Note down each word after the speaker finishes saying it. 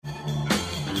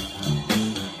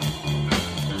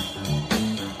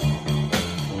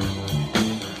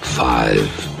5,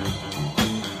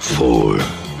 4,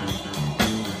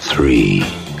 3,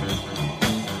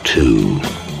 2,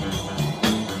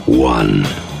 1.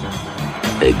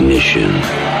 Ignition.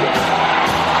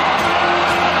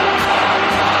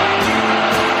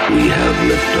 We have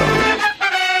liftoff.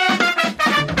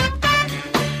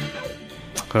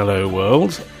 Hello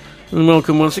world, and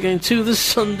welcome once again to the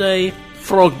Sunday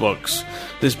Frogbox,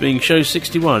 this being show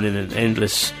 61 in an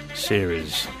endless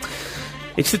series.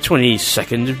 It's the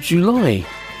 22nd of July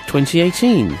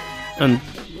 2018, and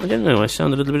I don't know, I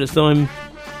sound a little bit as though I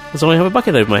have a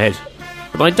bucket over my head,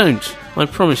 but I don't. I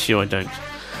promise you I don't.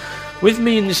 With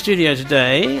me in the studio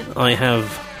today, I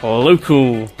have a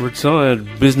local retired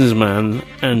businessman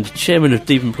and chairman of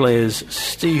Deep Players,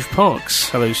 Steve Parks.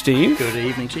 Hello, Steve. Good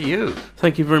evening to you.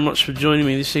 Thank you very much for joining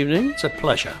me this evening. It's a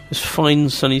pleasure. This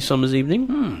fine sunny summer's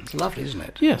evening. It's lovely, isn't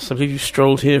it? Yes, I believe you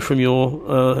strolled here from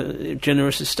your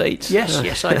generous estate.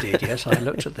 Yes, I did. Yes, I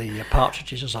looked at the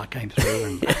partridges as I came through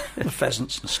and the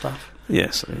pheasants and stuff.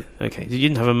 Yes, okay. You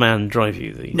didn't have a man drive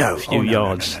you the few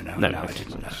yards? No, I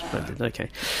didn't. No. Okay,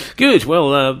 good.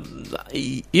 Well,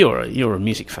 you're a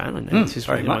music fan, I know. This is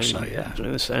very much so, yeah.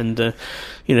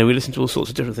 And we listen to all sorts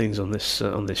of different things on this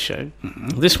show.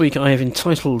 Mm-hmm. This week I have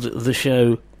entitled the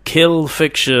show Kill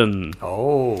Fiction.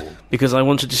 Oh. Because I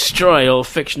want to destroy all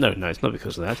fiction. No, it's not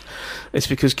because of that. It's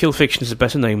because Kill Fiction is a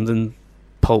better name than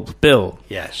Pulp Bill.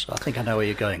 Yes, I think I know where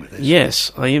you're going with this.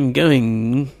 Yes, I am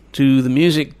going to the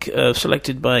music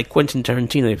selected by Quentin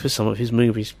Tarantino for some of his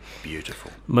movies.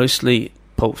 Beautiful. Mostly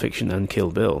Pulp Fiction and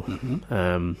Kill Bill.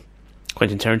 Mm-hmm.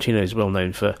 Quentin Tarantino is well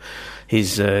known for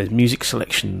his music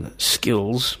selection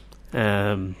skills.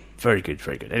 Very good,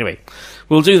 very good. Anyway,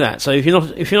 we'll do that. So if you're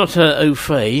not au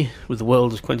fait with the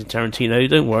world of Quentin Tarantino,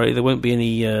 don't worry. There won't be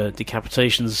any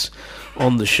decapitations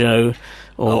on the show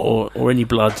or any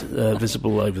blood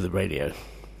visible over the radio.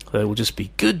 There will just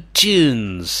be good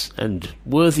tunes and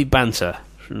worthy banter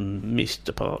from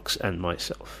Mr. Parks and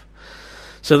myself.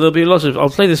 So there'll be a lot of... I'll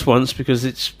play this once because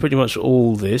it's pretty much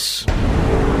all this.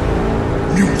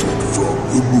 Music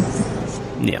from the movies.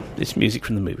 Yeah, it's music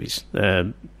from the movies.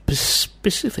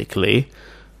 Specifically,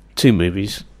 two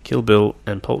movies, Kill Bill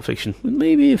and Pulp Fiction, with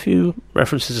maybe a few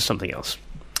references to something else.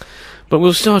 But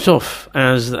we'll start off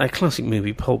as a classic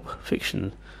movie, Pulp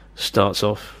Fiction, starts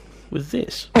off with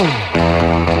this.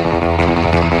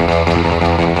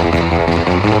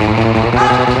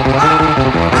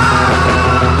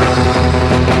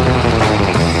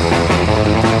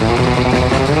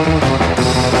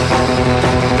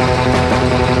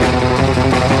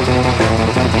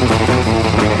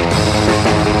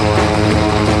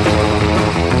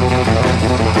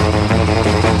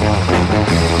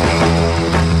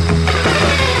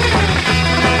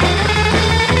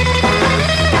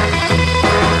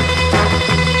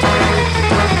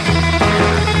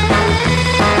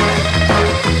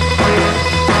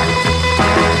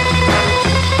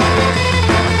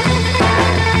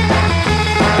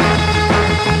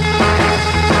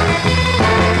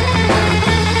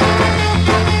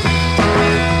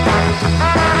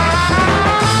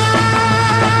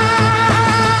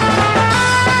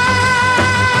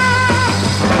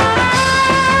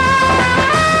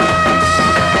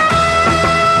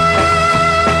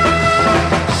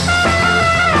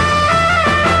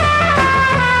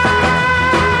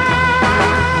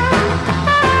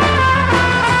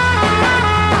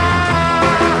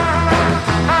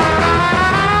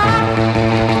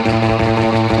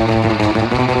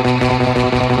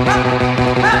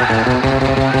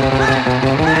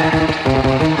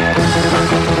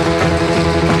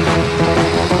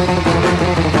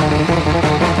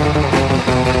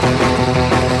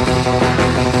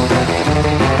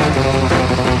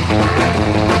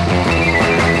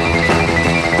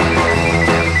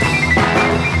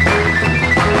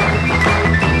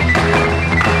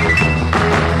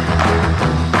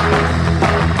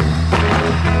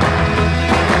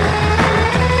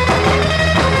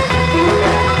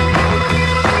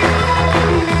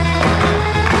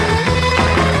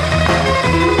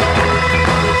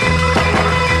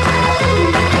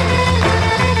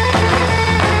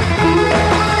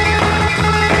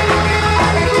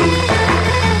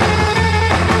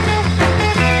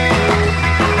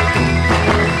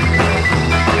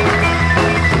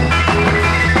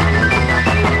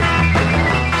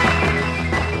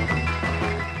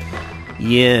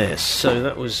 Yes, so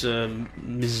that was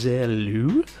Misère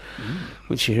Lou,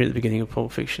 which you hear at the beginning of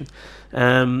Pulp Fiction.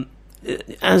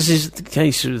 As is the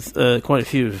case with quite a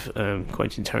few of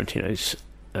Quentin Tarantino's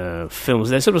films,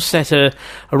 they're sort of set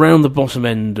around the bottom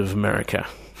end of America.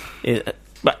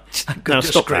 But Now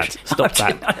stop that. discretion. Stop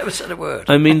that. I never said a word.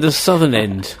 I mean the southern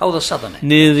end. Oh, the southern end.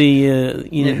 Near the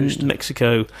Near Houston.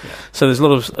 Mexico, Yeah. so there's a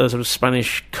lot of sort of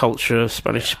Spanish culture,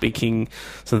 Spanish speaking.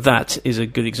 So that is a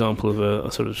good example of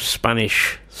a sort of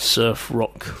Spanish surf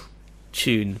rock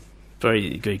tune.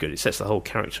 Very, very good. It sets the whole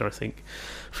character, I think,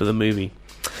 for the movie.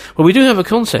 Well, we do have a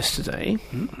contest today,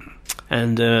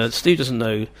 and Steve doesn't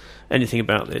know anything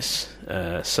about this,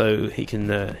 so he can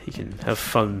have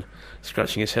fun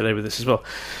scratching his head over this as well.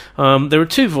 There are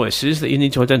two voices that you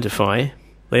need to identify.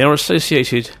 They are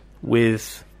associated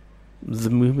with the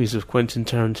movies of Quentin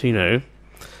Tarantino.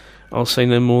 I'll say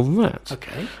no more than that.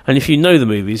 Okay. And if you know the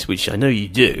movies, which I know you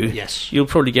do, Yes. you'll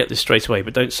probably get this straight away,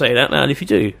 but don't say it out loud if you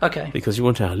do. Okay. Because you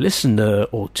want our listener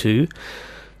or two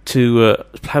to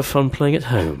have fun playing at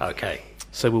home. Okay.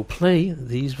 So we'll play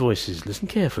these voices. Listen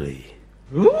carefully.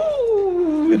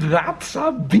 Ooh, that's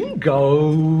a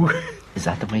bingo. Is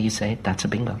that the way you say it? That's a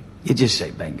bingo. You just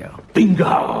say bingo.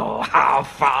 Bingo! How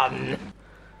fun!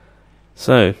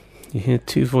 So, you hear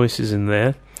two voices in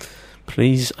there.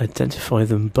 Please identify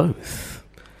them both.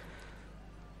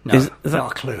 No, Is that-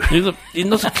 not a clue.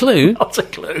 Not a clue? Not a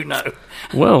clue, no.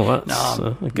 Well, that's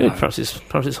No, good. no. Perhaps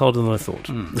it's harder than I thought.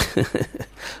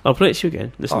 I'll play it to you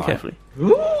again. Listen All right. carefully.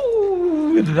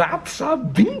 Ooh, that's a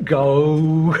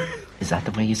bingo. Is that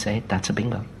the way you say it? That's a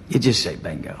bingo. You just say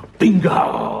bingo.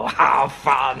 Bingo! How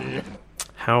fun!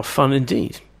 How fun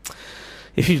indeed.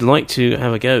 If you'd like to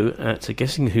have a go at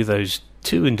guessing who those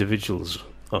two individuals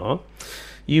are,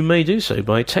 you may do so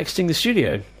by texting the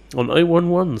studio on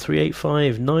 011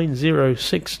 385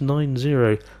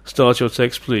 90690. Start your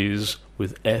text, please,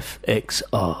 with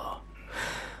FXR.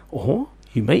 Or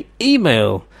you may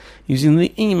email using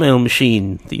the email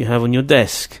machine that you have on your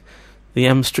desk, the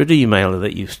Amstrad emailer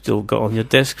that you've still got on your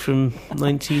desk from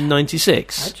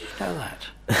 1996. How did you know that?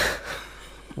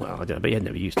 Well, I don't know, but you had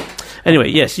never used it. Anyway,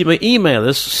 yes, you may email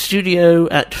us,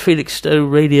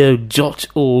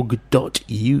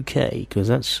 studio@felixstoweradio.org.uk, because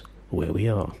that's where we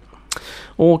are.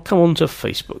 Or come on to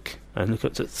Facebook and look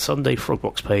at the Sunday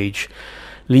Frogbox page.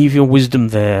 Leave your wisdom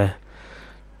there.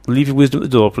 Leave your wisdom at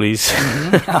the door, please.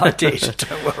 I did,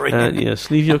 don't worry. Yes,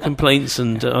 leave your complaints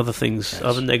and other things, Yes.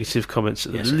 other negative comments.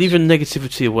 Yes, Leave your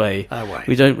negativity away. Away.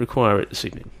 We don't require it this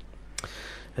evening.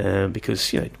 Because,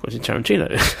 Quentin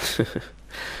Tarantino.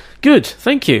 Good,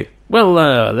 thank you. Well,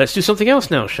 let's do something else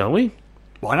now, shall we?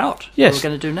 Why not? Yes. What are we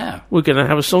going to do now? We're going to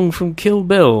have a song from Kill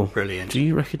Bill. Brilliant. Do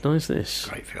you recognise this?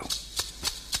 Great film.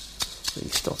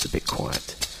 It starts a bit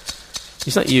quiet.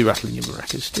 Is that you rattling your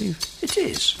maracas, Steve? It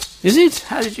is. Is it?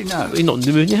 How did you know? You're not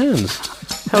moving your hands.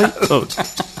 How oh,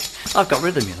 I've got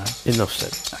rhythm, you know. enough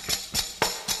said. Okay.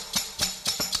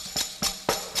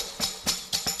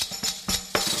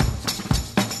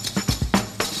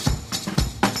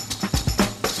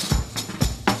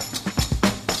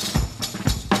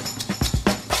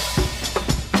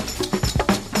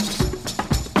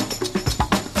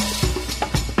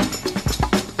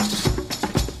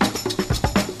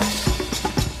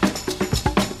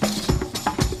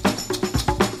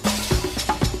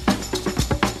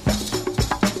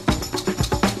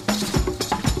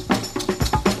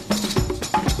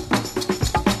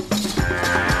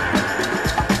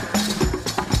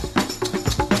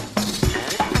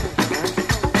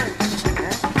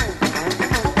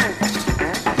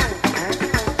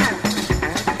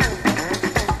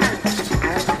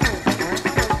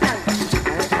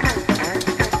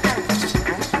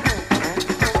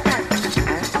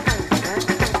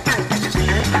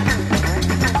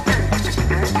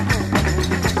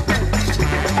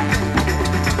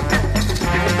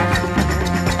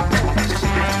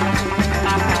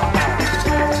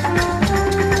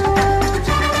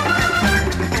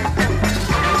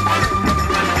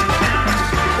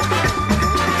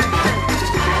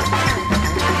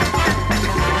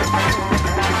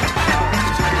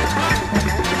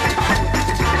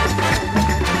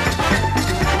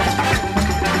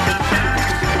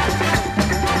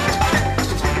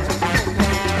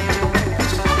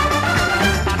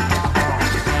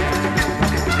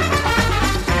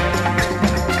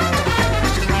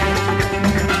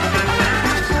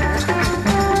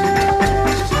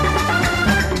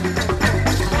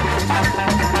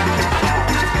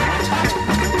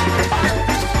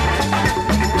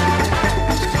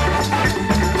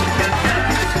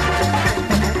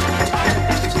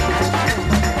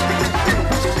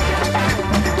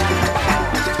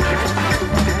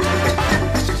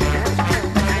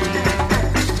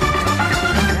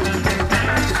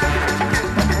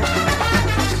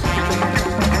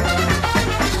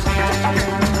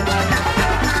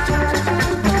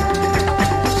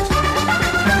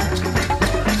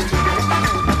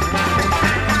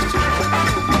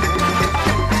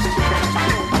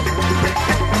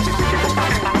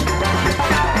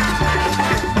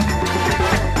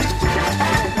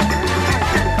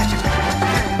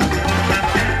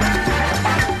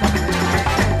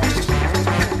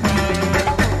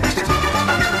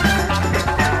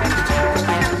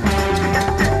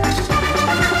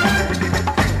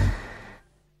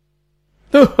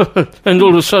 and all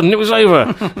of a sudden it was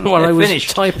over while I was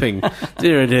Finished. typing.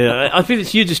 Dear, dear. I feel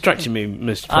it's you distracting me,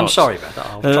 Mr. Potts. I'm sorry about that.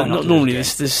 I'll try not not to normally do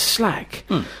it this Slack,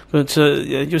 but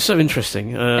you're so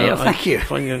interesting. thank you. I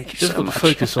find it Thank you so difficult to much.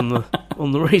 focus on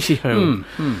the radio.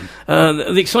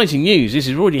 The exciting news is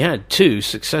we've already had 2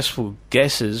 successful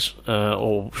guesses,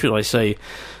 or should I say,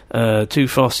 2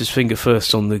 fastest finger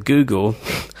firsts on the Google,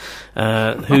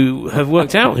 who have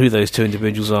worked out who those 2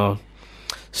 individuals are.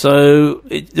 So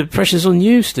the pressure's on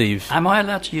you, Steve. Am I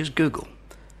allowed to use Google?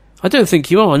 I don't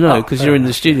think you are, no, because fair you're in the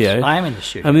enough, studio. yes. I am in the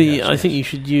studio. I mean, yes, I yes. think you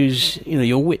should use,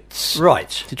 your wits, Right.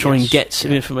 to try and yes, get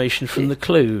some yeah. information from the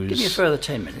clues. Give me a further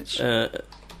 10 minutes.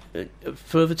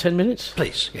 Further 10 minutes?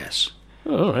 Please, yes.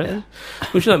 Oh, all right. then.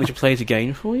 Would you like me to play it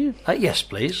again for you? Yes,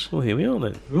 please. Well, here we are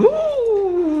then.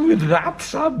 Ooh,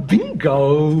 that's a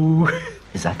bingo.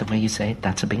 Is that the way you say it?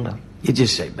 That's a bingo. You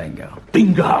just say bingo.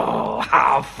 Bingo.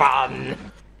 How fun.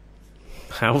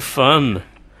 How fun.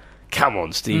 Come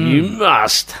on, Steve, you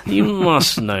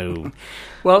must know.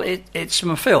 Well, it's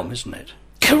from a film, isn't it?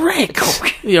 Correct.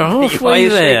 You're halfway Well, you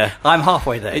see, there. I'm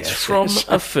halfway there. It's yes, from yes.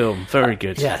 a film. Very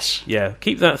good. Yes. Yeah,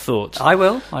 keep that thought. I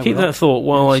will. Keep that thought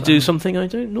while I do something I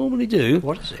don't normally do.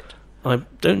 What is it? I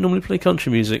don't normally play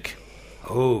country music.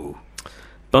 Oh.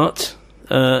 But,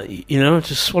 I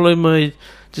just swallow my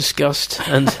disgust,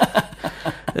 and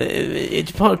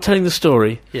it's part of telling the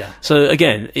story. Yeah. So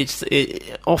again,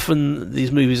 often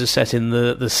these movies are set in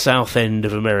the south end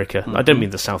of America. I don't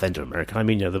mean the south end of America. I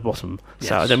mean the bottom. Yes.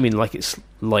 South. I don't mean like it's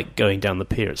like going down the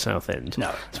pier at Southend.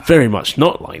 No. It's very much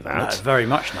not like No, that. very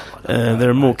much not like that. No, There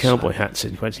are more it's, cowboy hats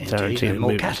in Quentin indeed, Tarantino and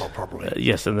more movies. cattle, probably.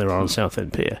 Yes, than there are on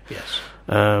Southend Pier. Yes.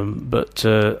 But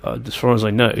as far as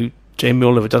I know, Jamie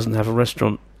Oliver doesn't have a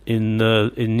restaurant in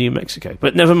New Mexico.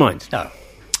 But never mind. No.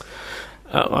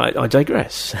 I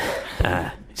digress.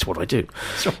 It's what I do.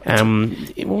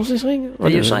 What was I saying? Are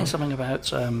you saying something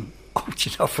about...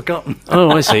 I've forgotten.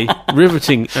 Oh, I see.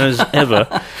 Riveting as ever.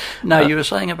 No, you were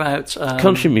saying about...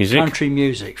 country music. Country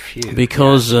music, phew.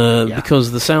 Because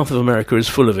the south of America is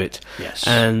full of it. Yes.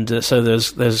 And so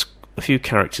there's a few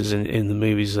characters in the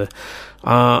movies.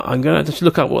 I'm going to have to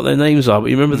look up what their names are, but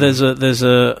you remember there's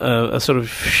a sort of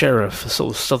sheriff, a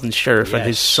sort of southern sheriff, and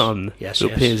his son, who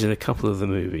appears in a couple of the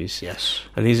movies. Yes.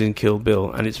 And he's in Kill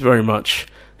Bill, and it's very much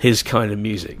his kind of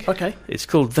music. Okay. It's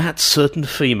called That Certain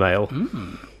Female.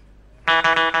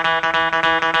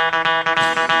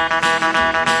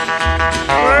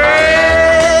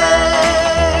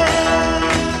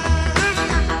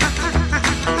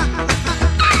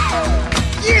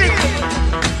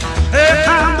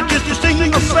 I'm just a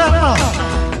single fella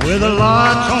with a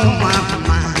lot on my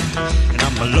mind, and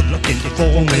I'm looking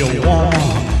for me a woman,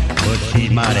 but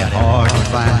she's mighty hard to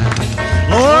find.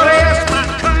 Lord, ask my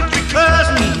country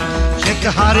cousin, check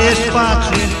the hottest spots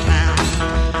in town.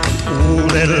 Oh,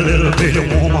 that little bitty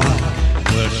woman,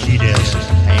 well, she just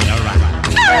ain't around.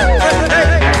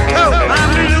 Hey, oh,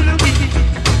 I'm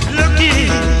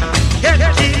looking,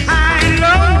 catching high and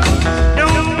low.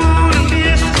 Don't wanna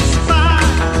miss the spot.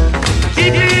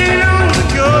 Keep it on the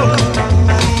go.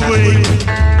 Wait,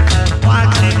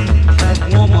 watching that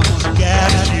woman's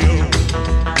got you.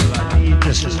 I need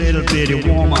just a little bitty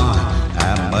woman.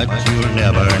 How much you'll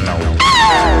never know.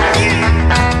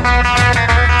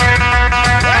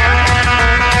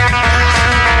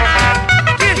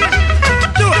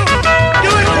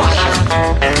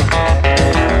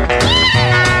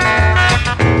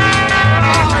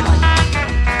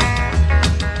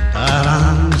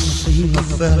 I'm a single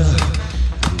fella,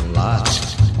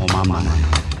 lots on my mind.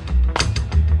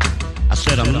 I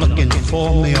said I'm looking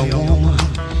for me a woman,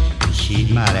 and she's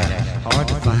mighty hard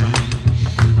to find.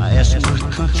 I asked my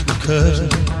country cousin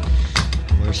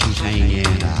where she's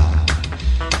hanging out.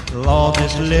 Lord,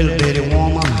 this little bitty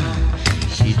woman,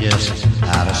 she just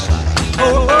out of sight.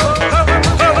 Oh,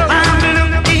 I'm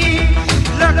looking,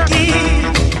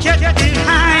 catching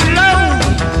high and low.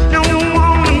 Don't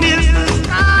wanna miss the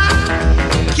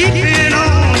spot. Keep it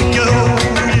on the go.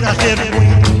 I said,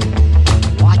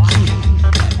 wait, watching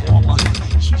that woman,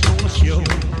 she's on the show.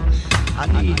 I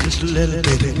need this little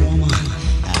bitty woman.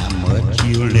 How much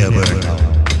you'll never know.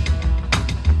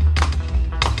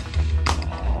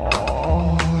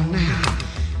 Oh, now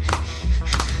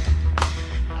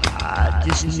I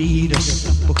just need a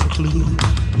simple clue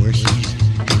where she's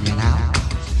hanging out.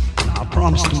 And I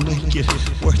promise to make it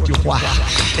worth your while.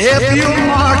 If you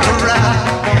mark her right,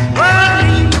 well,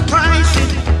 leave the price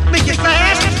and make it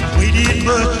fast. Waited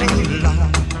but too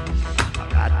long.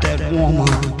 I got that woman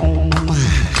on my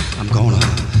mind. I'm gonna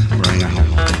bring her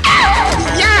home.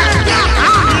 Yeah,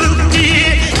 I'm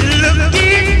looking,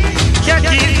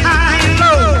 catching high and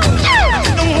low.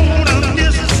 Don't wanna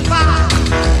miss a spot.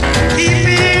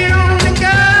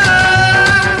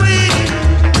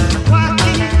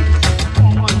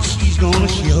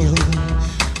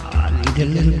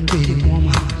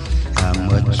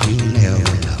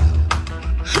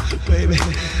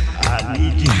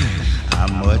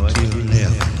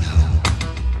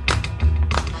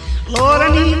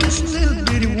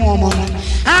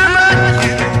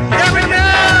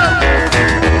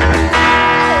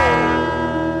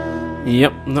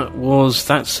 Yep, that was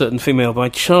That Certain Female by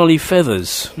Charlie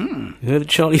Feathers. You heard of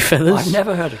Charlie Feathers? I've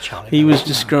never heard of Charlie. He was Feathers,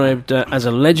 no. described as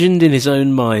a legend in his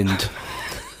own mind.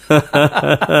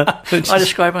 I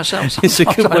describe myself. It's a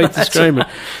good way to describe it.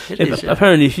 It is, yeah.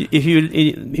 Apparently,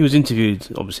 he was interviewed,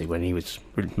 obviously, when he was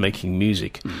making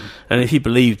music, and if you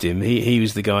believed him, he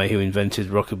was the guy who invented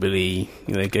rockabilly.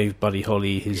 Gave Buddy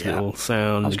Holly his little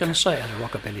sound. I was going to say it had a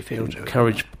rockabilly feel to it.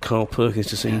 Encouraged Carl Perkins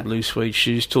to sing Blue Suede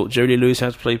Shoes. Taught Jody Lewis how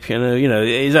to play piano.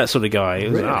 He's that sort of guy.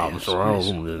 Really?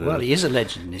 Well, He is a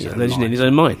legend. In his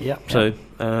own mind. Yeah. So.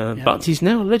 But he's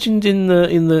now a legend in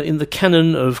the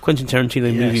canon of Quentin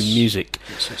Tarantino movie music.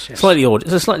 Yes. Slightly odd.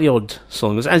 It's a slightly odd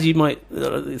song, as you might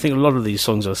think. A lot of these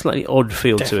songs are a slightly odd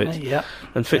feel to it,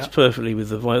 and fits perfectly with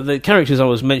the vibe. The characters I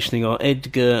was mentioning are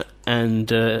Ed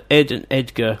and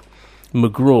Edgar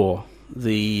McGraw,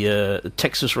 the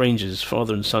Texas Rangers,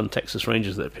 father and son Texas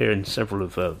Rangers that appear in several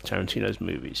of Tarantino's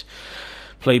movies,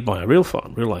 played by a real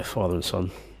life father and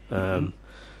son.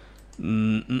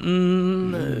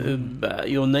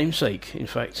 Your namesake, in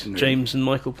fact, James and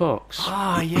Michael Parks.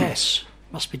 Ah, yes.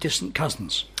 Must be distant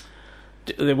cousins.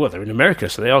 They're in America,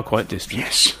 so they are quite distant.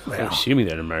 Yes, they I'm are. assuming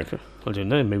they're in America. I don't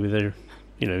know. Maybe they're,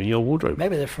 in your wardrobe.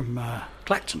 Maybe they're from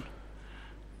Clacton.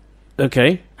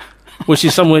 Okay, which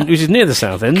is near the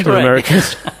south end of Correct, America.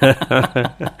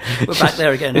 We're back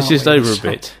there again. It's aren't just we? over a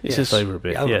bit. It's just over a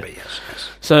bit. Over Yeah. a bit, yes.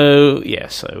 So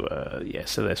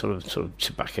they're sort of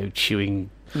tobacco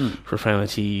chewing,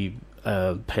 profanity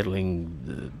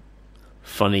peddling,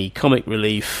 funny comic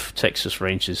relief Texas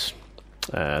Rangers.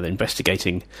 They're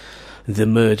investigating the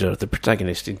murder of the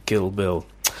protagonist in Kill Bill.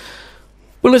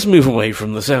 Well, let's move away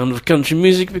from the sound of country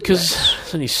music because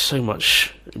there's only so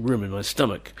much room in my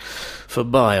stomach for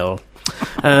bile.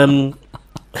 Now,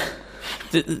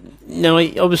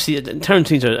 obviously,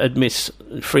 Tarantino admits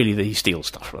freely that he steals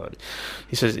stuff. Right?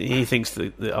 He says he thinks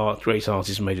that great art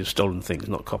is made of stolen things,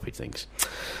 not copied things.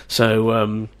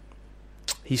 So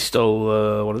he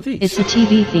stole one of these. It's a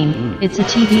TV theme. It's a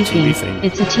TV theme.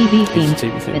 It's a TV theme.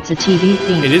 It's a TV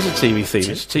theme. It is a TV theme.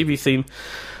 It's a TV theme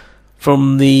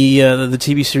from the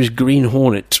TV series Green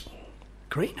Hornet.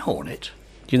 Green Hornet?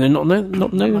 Do you not know?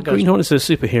 Green Hornet's a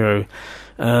superhero.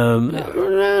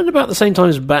 Around about the same time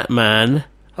as Batman.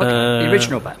 Okay. The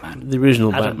original Batman. The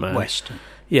original Adam Batman. West.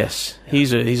 Yes,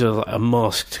 he's a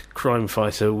masked crime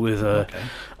fighter with a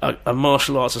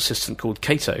martial arts assistant called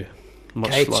Kato.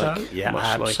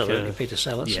 Absolutely. Peter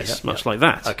Sellers. Yes, much like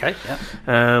that. Okay,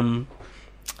 yeah.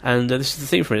 And this is the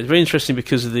theme for it. It's very interesting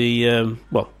because of the...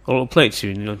 I'll play it to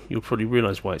you and you'll probably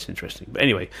realise why it's interesting. But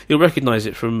anyway, you'll recognise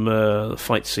it from the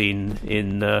fight scene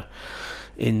in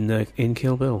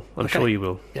Kill Bill. I'm sure you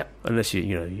will. Yep. Unless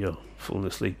you're falling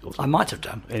asleep or something. I might have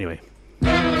done. Anyway.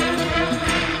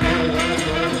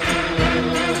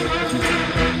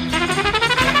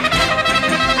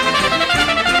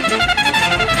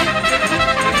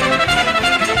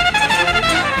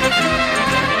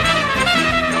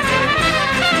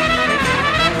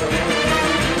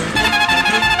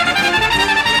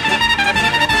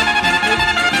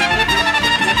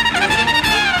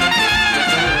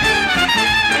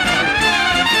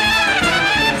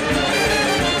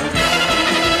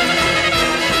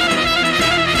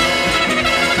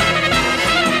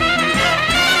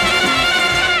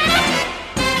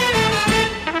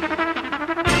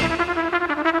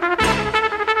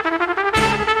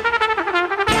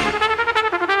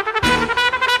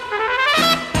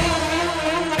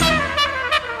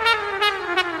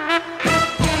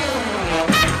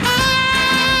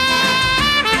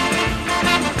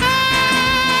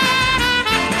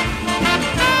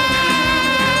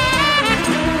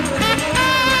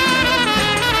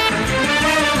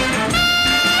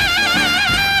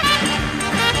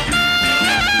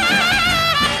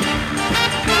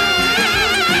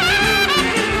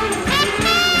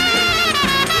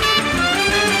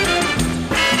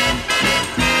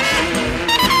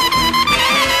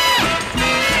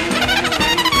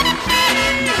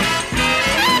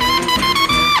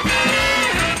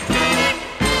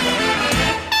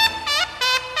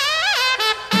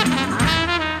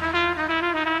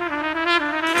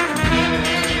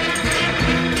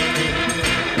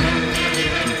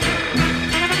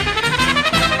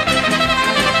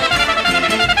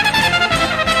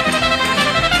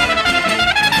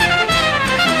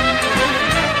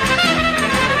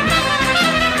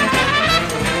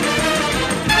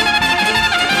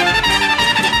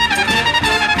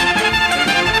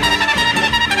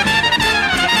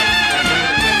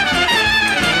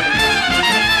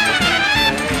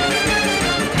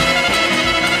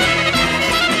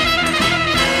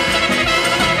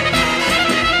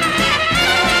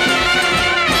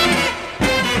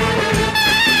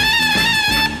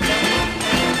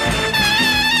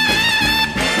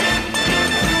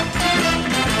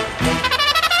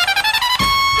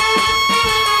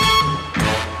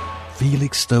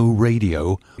 Felixstowe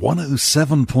Radio,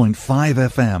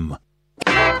 107.5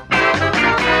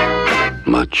 FM.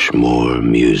 Much more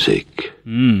music.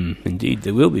 Indeed,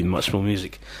 there will be much more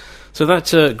music. So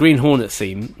that Green Hornet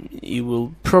theme, you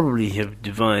will probably have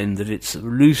divined that it's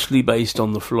loosely based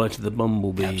on the Flight of the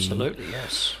Bumblebee. Absolutely,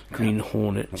 yes. Green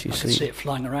Hornet, you I see. can see it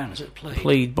flying around as it played.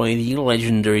 Played by the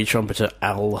legendary trumpeter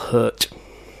Al Hirt.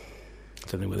 I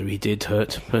don't know whether he did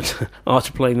Hirt, but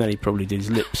after playing that he probably did his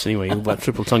lips anyway, all that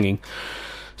triple tonguing.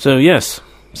 So yes,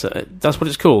 so that's what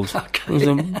it's called. Okay. I see.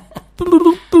 Right.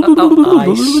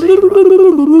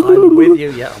 I'm with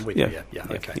you, I'm with you,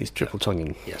 okay. He's triple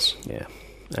tonguing. Yes. Yeah.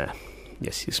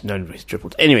 Yes, he's known for his triple.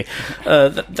 Anyway,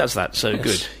 that's that. So Yes.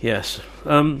 good. Yes.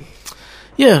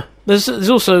 Yeah. There's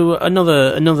also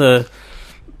another.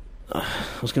 I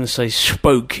was going to say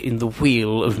spoke in the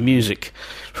wheel of music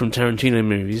from Tarantino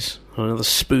movies. Another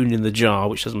spoon in the jar,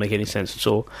 which doesn't make any sense at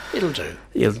all. It'll do.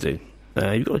 It'll do.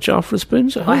 You've got a jar full of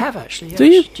spoons at home? I have actually, yes. Do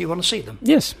you? Do you want to see them?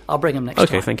 Yes. I'll bring them next time.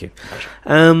 Okay, thank you.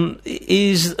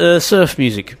 Is surf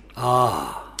music.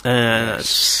 Yes.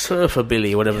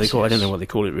 Surferbilly, whatever they call it. I don't yes. know what they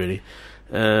call it really.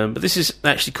 But this is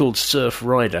actually called Surf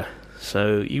Rider.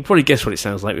 So you can probably guess what it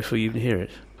sounds like before you even hear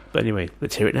it. But anyway,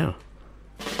 let's hear it now.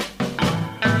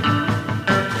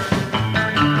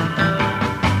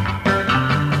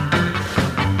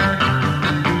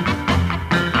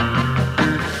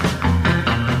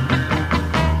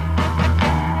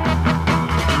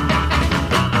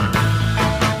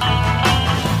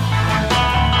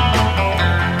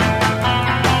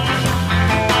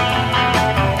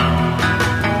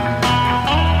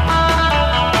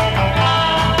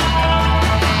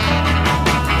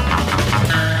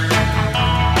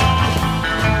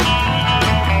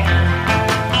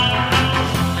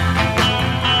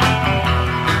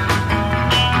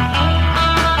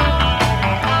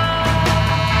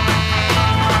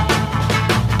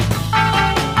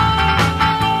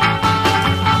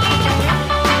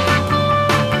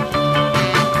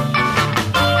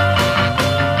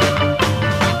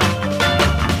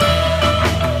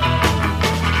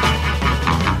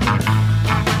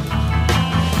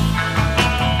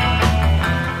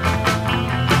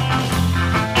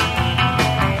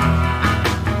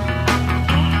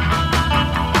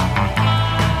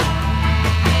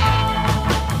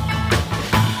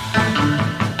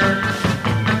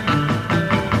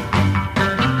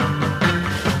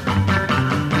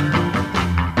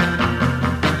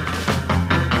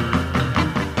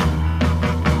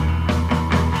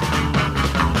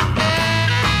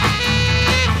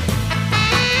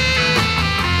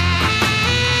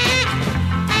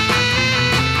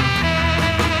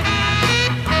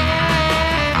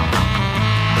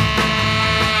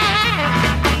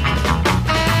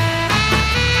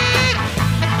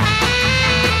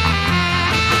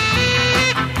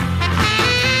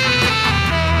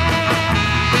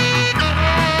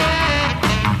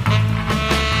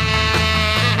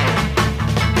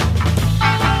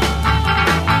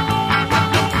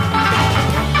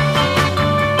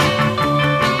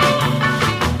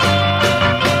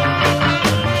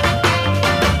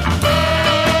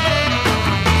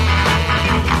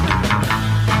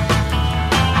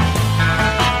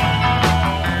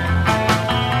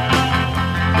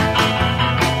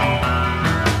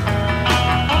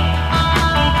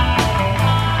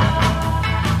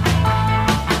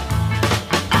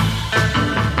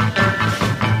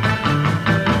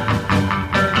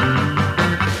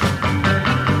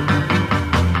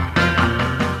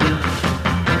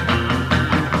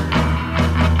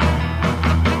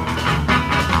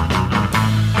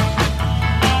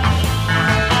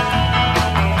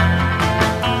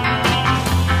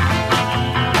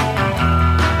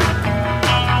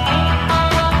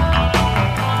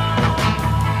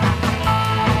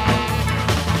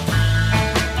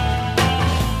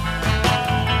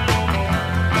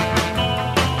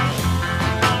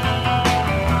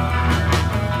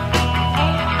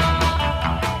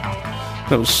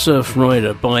 That was Surf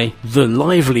Rider by The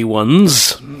Lively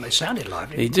Ones. They sounded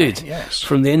lively. They did. Yes.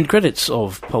 From the end credits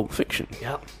of Pulp Fiction.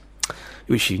 Yeah.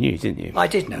 Which you knew, didn't you? I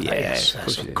did know that, Yes,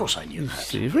 yes. Of course I knew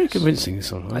that. It's very convincing,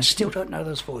 this one. I still don't know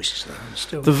those voices, though. I'm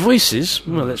still... The voices?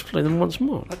 Well, let's play them once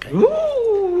more. Okay.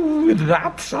 Ooh,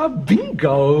 that's a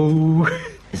bingo.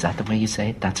 Is that the way you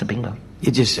say it? That's a bingo.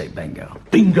 You just say bingo.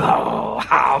 Bingo!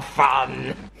 How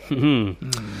fun!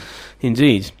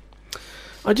 Indeed.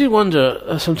 I do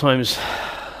wonder sometimes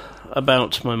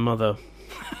about my mother.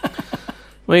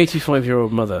 My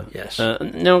 85-year-old mother. Yes.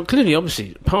 Now, clearly,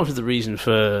 obviously, part of the reason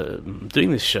for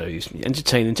doing this show is to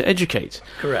entertain and to educate.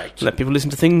 Correct. Let people listen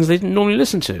to things they didn't normally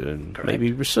listen to, and Correct.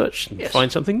 maybe research and Yes.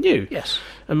 find something new. Yes.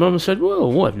 And Mum said,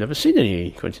 well, I've never seen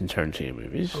any Quentin Tarantino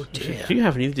movies. Oh, dear. I said, do you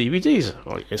have any of the DVDs?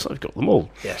 Oh, yes, I've got them all.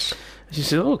 Yes. And she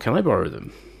said, oh, can I borrow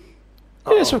them?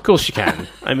 Yes, of course you can.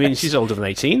 I mean, she's older than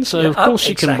 18, so of course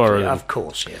she can borrow them. Of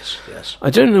course, yes. I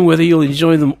don't know whether you'll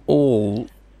enjoy them all,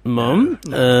 Mum.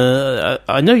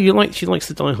 I know she likes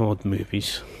the Die Hard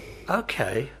movies.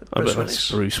 Okay. I bet Bruce that's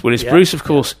Willis. Bruce Willis. Yeah, Bruce, of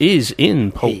course, is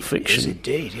in Pulp He Fiction. is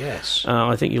indeed, yes.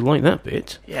 I think you'll like that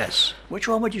bit. Yes. Which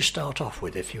one would you start off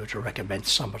with if you were to recommend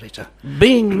somebody to...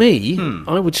 Being me,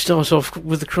 I would start off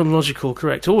with the chronological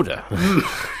correct order.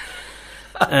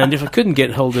 And if I couldn't get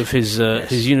hold of his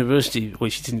university,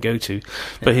 which he didn't go to,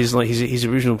 but his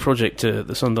original project, the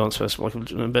Sundance Festival,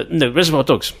 but no, Reservoir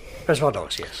Dogs. Reservoir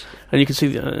Dogs, yes. And you can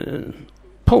see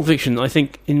Pulp Fiction, I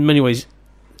think, in many ways,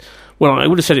 well, I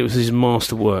would have said it was his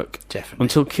masterwork. Definitely.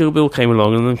 Until Kill Bill came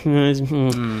along,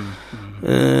 and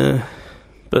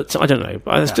but I don't know.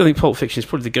 I still think Pulp Fiction is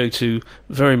probably the go-to,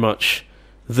 very much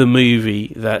the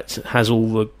movie that has all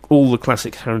the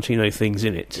classic Tarantino things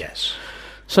in it. Yes.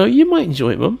 So you might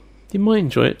enjoy it, Mum. You might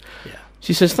enjoy it. Yeah.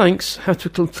 She says, thanks, have to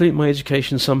complete my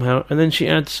education somehow. And then she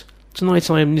adds, tonight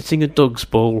I am knitting a dog's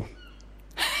bowl.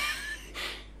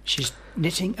 She's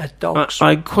knitting a dog's...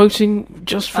 I'm quoting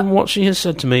just from what she has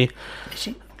said to me.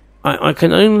 Knitting? I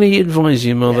can only advise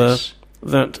you, Mother, Yes.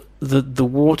 that the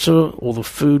water or the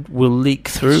food will leak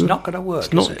through. It's not going to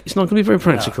work, is it? It's not going to be very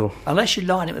practical. No. Unless you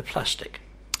line it with plastic.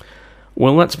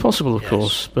 Well, that's possible, of Yes.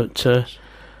 course, but...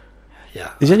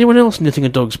 Yeah. Is anyone else knitting a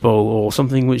dog's bowl or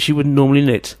something which you wouldn't normally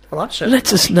knit? Well, I'd certainly...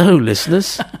 Let us know,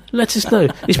 listeners. Let us know,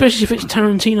 especially if it's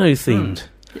Tarantino themed.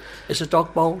 Is a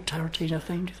dog bowl Tarantino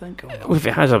theme, do you think? Or not? Well, if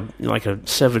it has a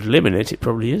severed limb in it, it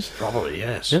probably is. Probably,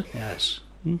 yes. Yeah. Yes.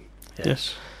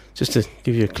 Yes. Just to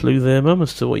give you a clue there, Mum,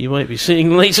 as to what you might be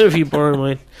seeing later if you borrow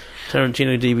my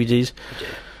Tarantino DVDs.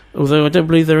 Although I don't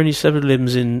believe there are any severed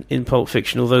limbs in Pulp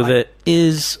Fiction, although there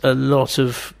is a lot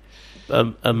of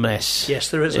a mess.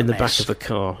 Yes, there is in the mess. back of the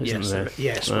car, isn't there?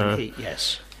 Yes,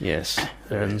 Yes,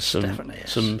 There and is, definitely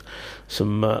is.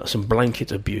 some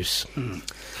blanket abuse.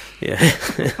 Yeah,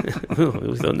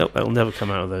 that'll never come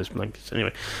out of those blankets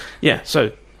anyway. Yeah,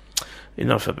 so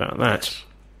enough about that.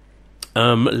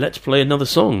 Let's play another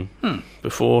song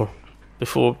before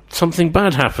something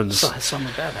bad happens. Something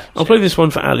bad happens. I'll play this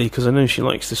one for Ali because I know she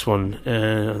likes this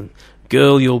one.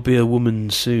 Girl, You'll Be a Woman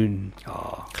Soon.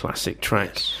 Classic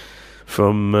track. Yes.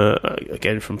 From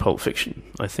again from Pulp Fiction,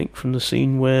 I think, from the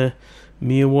scene where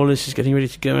Mia Wallace is getting ready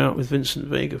to go out with Vincent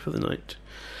Vega for the night.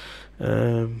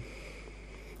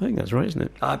 I think that's right, isn't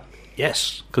it?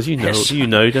 Yes. Because you know, Yes.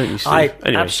 don't you, Steve? I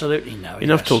Anyway, absolutely know.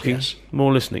 enough yes, talking, yes.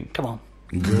 more listening. Come on.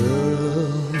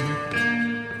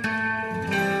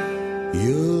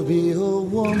 You'll be a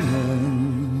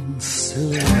woman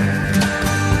soon.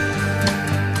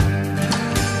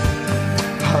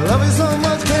 I love you so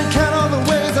much, can't count all the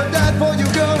ways I died for you,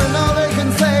 girl, and all they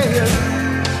can say is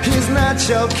he's not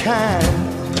your kind.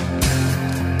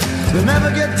 They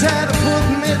never get tired of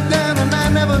putting me down, and I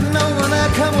never know when I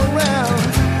come around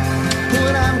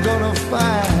what I'm gonna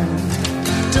find.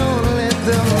 Don't let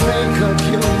them make up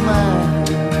your mind.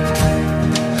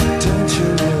 Don't you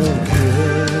know,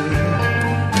 girl,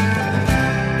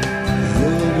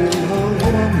 you'll be a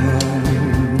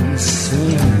woman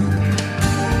soon.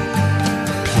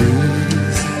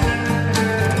 Please,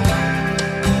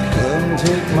 come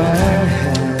take my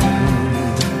hand,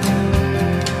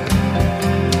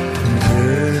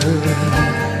 girl.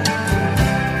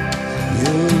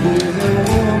 You'll be a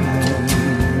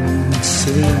woman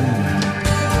soon,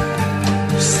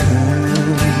 soon.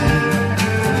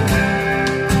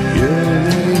 You'll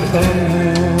be a woman.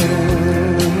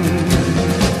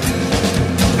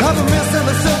 I've been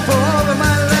misunderstood for all of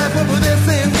my life. Over there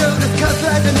saying, girl, this cuts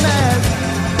like a knife.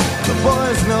 The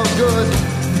boy's no good.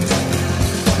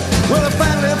 Well, I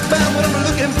finally found what I'm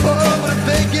looking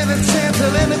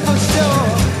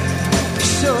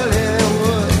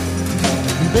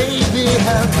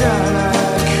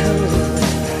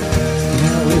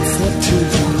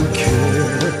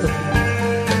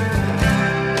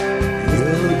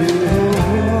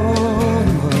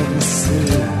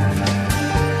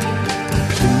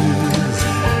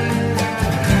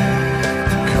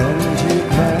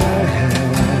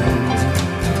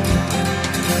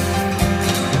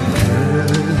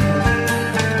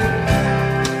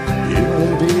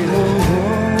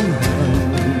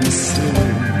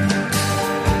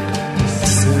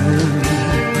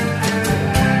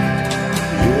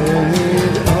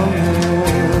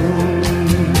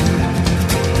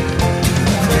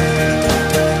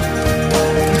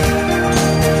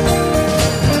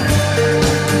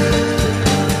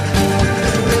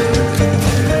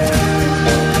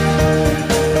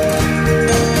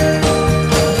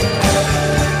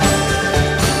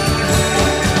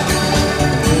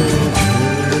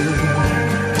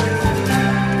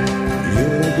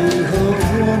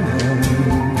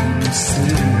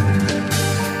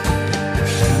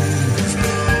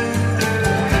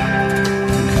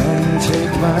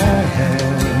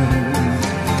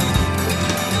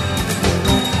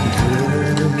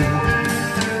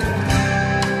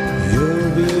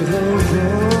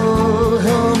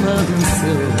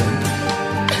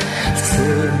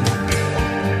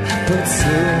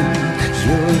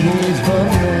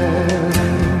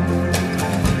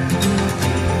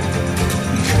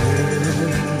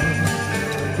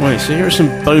Right, so here are some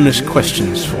bonus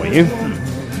questions for you.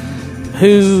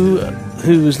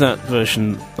 Who was that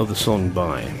version of the song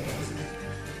by?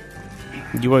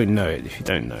 You won't know it if you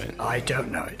don't know it. I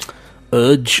don't know it.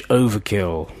 Urge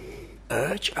Overkill.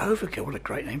 Urge Overkill, what a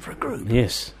great name for a group.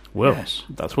 Yes, well, Yes.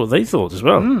 that's what they thought as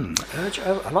well. Urge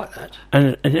Over, I like that.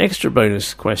 And an extra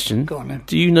bonus question. Go on then.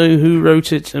 Do you know who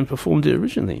wrote it and performed it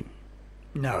originally?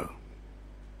 No.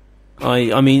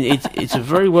 I mean, it's a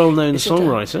very well-known Is it,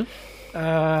 songwriter.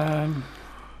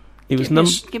 He was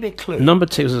give me a clue. number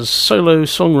 2. He was a solo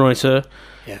songwriter,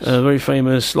 Yes. very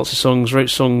famous, lots of songs, wrote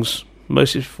songs,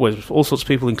 mostly for all sorts of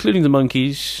people, including the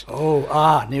Monkees.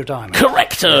 Neil Diamond.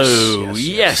 Correcto.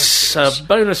 Yes. A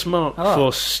bonus mark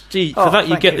for Steve. For that,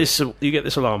 you thank get you. this. You get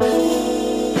this alarm.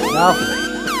 Lovely.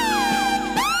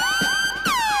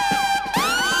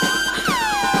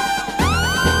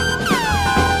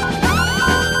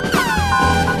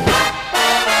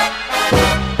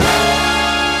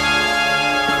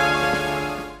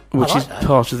 Which like is that.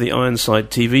 part of the Ironside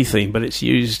TV theme, but it's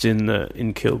used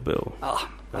in Kill Bill. Oh,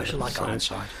 I should like So-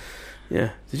 Ironside.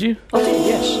 Yeah. Did you? I did,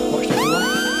 yes. Watched everyone.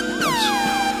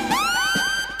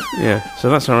 Yeah. So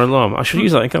that's our alarm. I should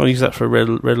use that. I can't use that for a red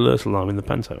alert alarm in the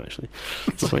Panto. Actually,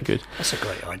 that's quite good. That's a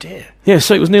great idea. Yeah.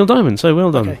 So it was Neil Diamond. So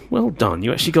well done. Okay. Well done.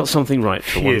 You actually got something right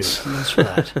for Phew, once. thanks for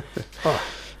that. Oh,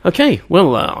 Okay.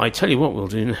 Well, I tell you what we'll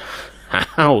do.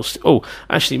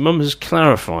 Actually, Mum has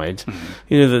clarified,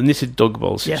 you know, the knitted dog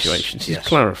bowl Yes, situation. She's yes.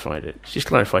 clarified it. She's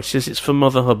clarified. She says it's for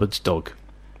Mother Hubbard's dog.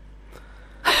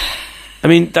 I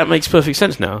mean, that makes perfect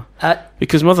sense now.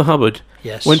 Because Mother Hubbard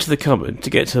yes. went to the cupboard to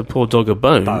get her poor dog a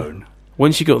bone.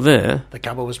 When she got there, The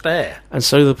cupboard was bare. and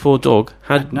so the poor dog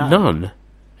had none.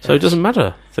 So it Yes. doesn't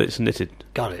matter that it's knitted,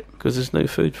 Got it. because there's no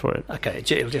food for it. Okay,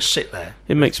 it'll just sit there.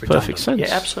 It makes It's perfect redundant. sense.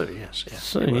 Yeah, absolutely, yes. yes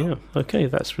So, it will. yeah, okay,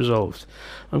 that's resolved.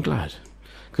 I'm glad,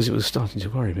 because it was starting to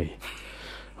worry me.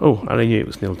 Oh, I knew it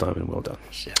was Neil Diamond. Well done.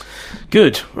 Yeah.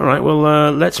 Good. All right, well,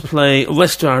 let's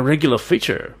do our regular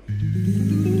feature.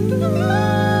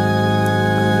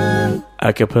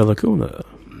 A cappella corner.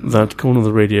 That corner of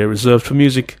the radio reserved for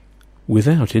music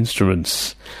without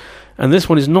instruments. And this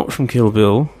one is not from Kill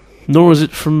Bill, nor is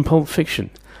it from Pulp Fiction,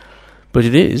 but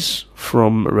it is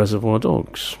from Reservoir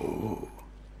Dogs.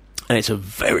 And it's a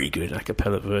very good a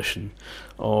cappella version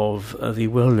of the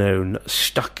well-known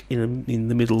Stuck in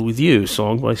the Middle with You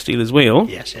song by Steelers Wheel.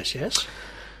 Yes, yes, yes.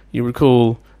 You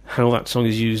recall how that song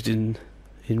is used in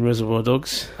Reservoir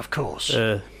Dogs? Of course.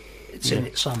 It's in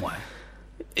it somewhere.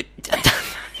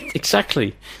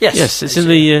 Exactly. Yes. Yes, it's in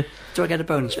the Do I get a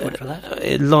bonus point for that?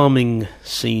 alarming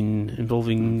scene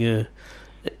involving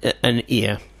an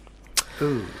ear.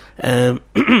 Ooh.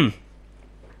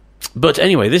 But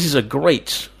anyway, this is a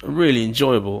great, really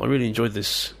enjoyable. I really enjoyed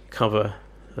this cover,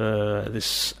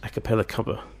 this a cappella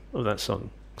cover of that song.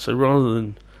 So rather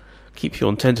than keep you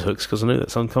on tenterhooks, because I know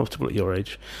that's uncomfortable at your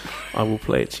age, I will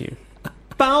play it to you.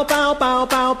 Bow bow bow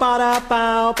bow ba da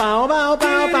bow bow bow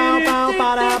bow bow bow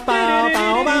ba da bow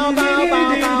bow bow bow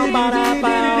bow bow ba da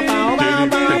bow bow bow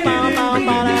bow bow bow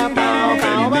ba da bow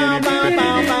bow bow bow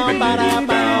bow bow ba da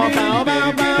bow bow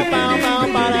bow bow bow bow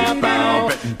ba da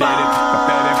bow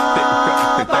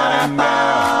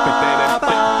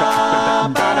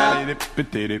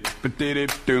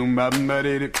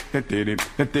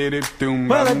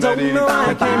well, I don't know why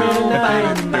I came in tonight.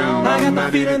 I got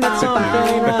the feeling that something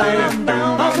ain't right.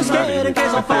 I'm so scared in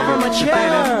case I fall from my chair,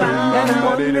 and I'm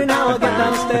wondering how I'll get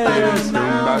downstairs.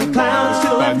 The clown's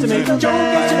still left to make a joke.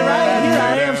 Yes, to the right, here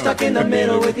I am, stuck in the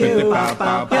middle with you. Yes,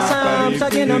 I'm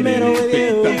stuck in the middle with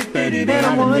you, and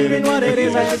I'm wondering what it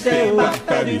is I should do.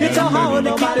 It's so hard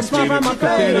to keep a smile from my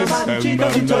face,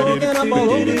 because I'm joking up all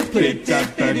over the place.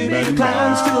 The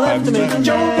clown's still left to make a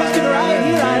joke. Yes, to the right,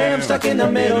 here I am, stuck in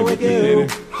the middle with you.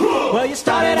 Well, you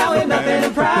started out with nothing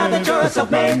and proud that you're a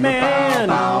self-made man.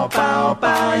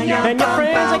 And your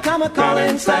friends they come a call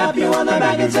and slap you on the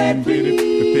back and say, please.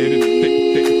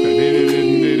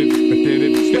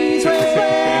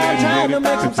 Trying to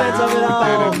make some sense of it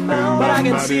all, but I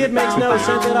can see it makes no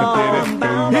sense at all.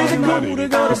 Is it cool to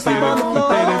go to sleep on the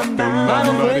floor? I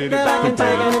don't think that I can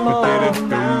take anymore.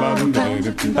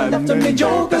 Left to me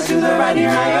jokers to the right, here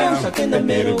I am, stuck in the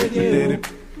middle with you.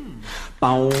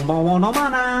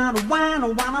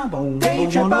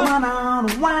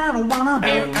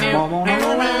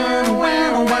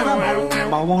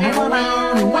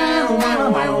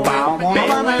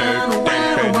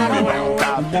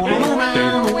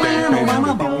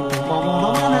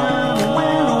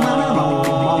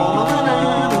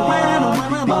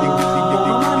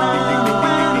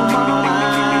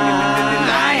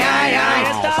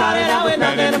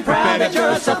 that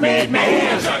you're a self-made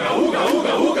man.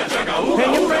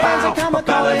 And your friends will come a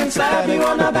calling and slap you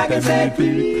on the back and say,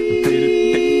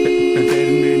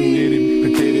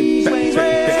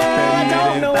 I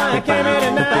don't know why I came here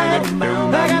tonight.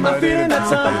 I got the feeling that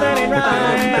something ain't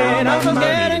right. I'm so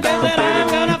scared in case that I'm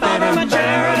gonna fall from my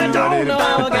chair, and I don't know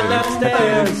how I'll get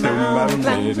upstairs.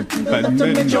 From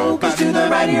the jokers to the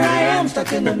right, here I am,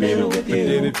 stuck in the middle with you.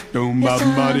 Yes,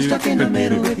 I'm stuck in the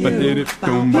middle with you.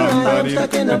 I'm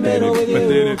stuck in the middle with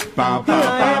you.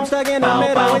 I'm stuck in the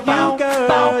middle with you,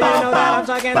 girl. You know that I'm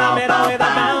stuck in the middle with a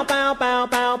bow, bow,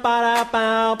 bow, bow, ba-da, bow, bow, bow,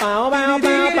 bow, bow, bow,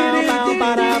 ba-da, bow,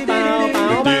 bow,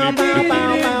 bow, bow,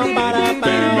 bow, ba-da,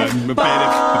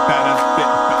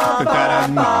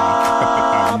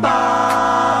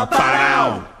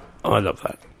 bow. I love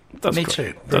that. That's Me great.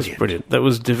 too. That's brilliant. That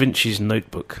was Da Vinci's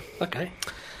Notebook. Okay.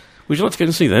 Would you like to go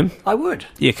and see them? I would.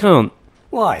 You can't.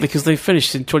 Why? Because they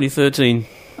finished in 2013.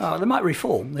 Oh, they might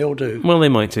reform. They all do. Well, they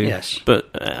might do. Yes. But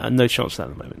no chance of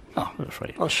that at the moment. Oh, I'm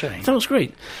afraid. what a shame. That was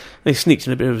great. They sneaked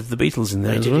in a bit of the Beatles in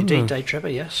there They as did well. indeed. Dave Trevor,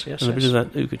 yes. And a bit of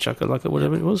that Ooka Chaka Laka,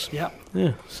 whatever it was. Yeah.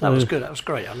 Yeah. So, That was good. That was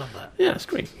great. I love that. Yeah, it's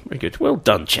great. Very good. Well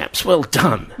done, chaps. Well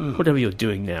done. Whatever you're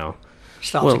doing now.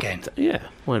 Start again. Yeah.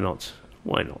 Why not?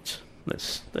 Why not?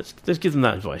 Let's give them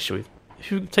that advice, shall we?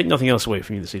 If you take nothing else away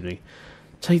from you this evening,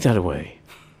 take that away.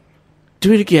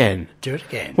 Do it again. Do it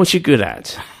again. What you're good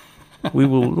at. We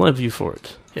will love you for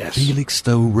it. Yes.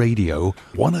 Felixstowe Radio,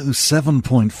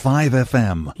 107.5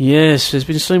 FM. Yes, there's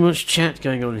been so much chat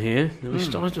going on here that we're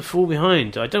starting to fall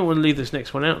behind. I don't want to leave this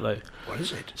next one out, though. What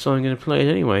is it? So I'm going to play it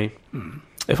anyway.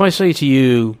 If I say to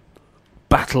you,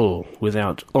 battle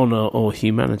without honour or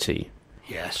humanity,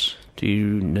 Yes. do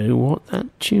you know what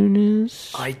that tune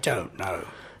is? I don't know.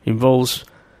 Involves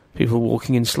people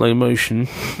walking in slow motion.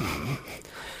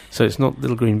 So it's not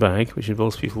Little Green Bag, which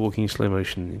involves people walking in slow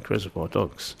motion in Reservoir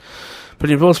Dogs. But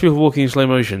it involves people walking in slow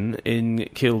motion in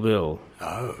Kill Bill.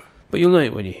 Oh. But you'll know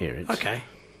it when you hear it. Okay.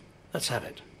 Let's have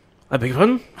it. I beg your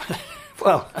pardon?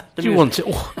 Well, Do you want it?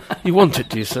 Oh, you want it,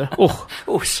 do you, sir? Oh,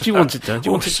 sir. do you want it, sir? Do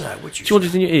you want it? Sir, would you, Do you want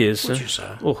it in your ears, sir? Would you,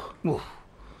 sir? Oh. Oh.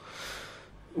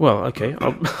 Well, okay.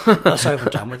 That's over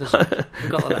and done with, isn't it?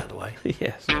 We've got that out of the way.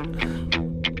 Yes.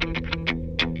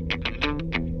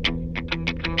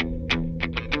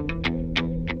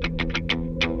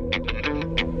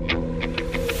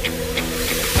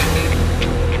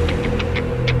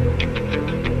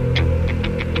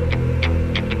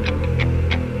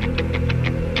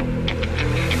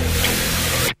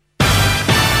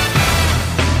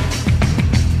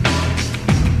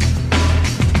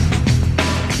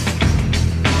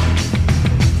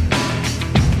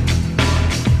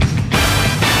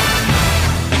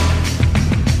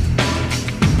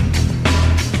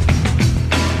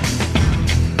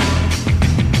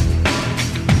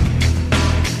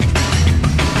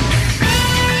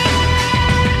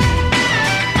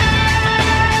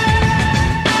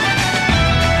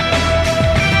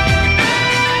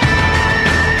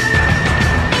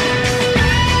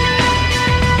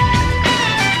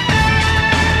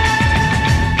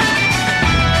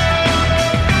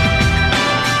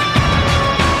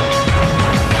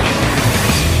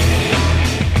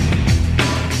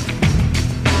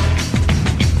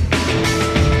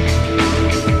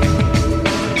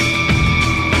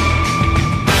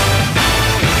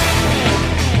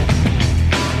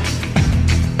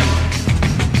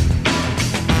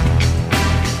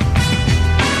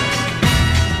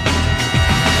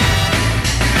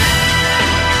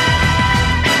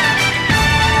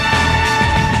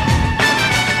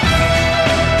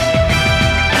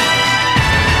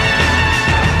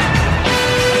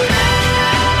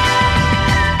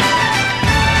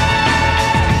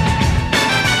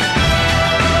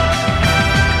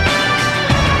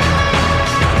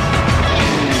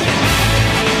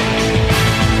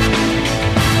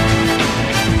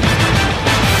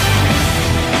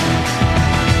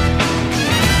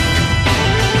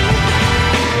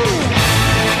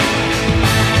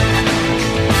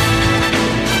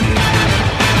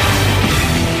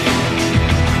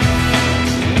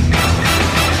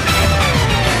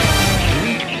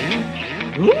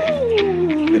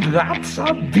 That's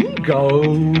a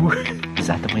bingo. Is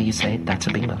that the way you say it? That's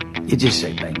a bingo. You just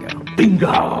say bingo. Bingo!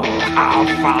 How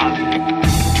fun!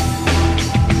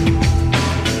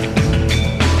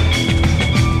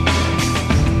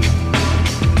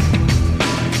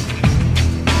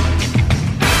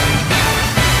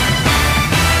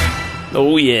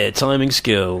 Oh yeah, timing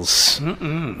skills.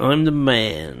 I'm the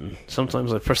man.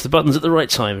 Sometimes I press the buttons at the right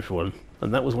time, everyone.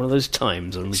 And that was one of those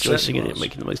times. I'm rejoicing in it,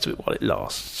 making the most of it while it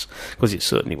lasts. Because it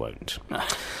certainly won't.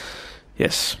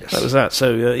 Yes, that was that.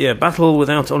 So, Battle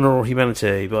Without Honor or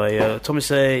Humanity by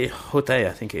Tomise Hotei,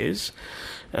 I think it is.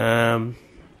 When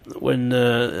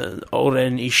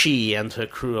Oren Ishii and her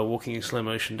crew are walking in slow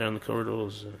motion down the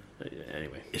corridors.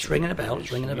 Anyway. It's ringing a bell,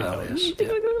 yes. It's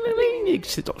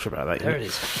the doctor about that. There it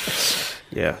is.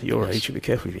 Yeah, your age, you be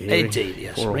careful if you're hearing. Indeed,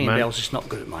 yes. Ringing bells is not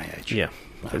good at my age. Yeah.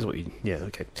 That's what you,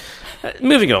 okay.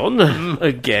 Moving on,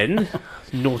 again,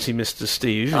 naughty Mr.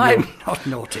 Steve. I'm not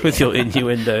naughty. With your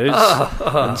innuendos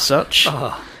and such.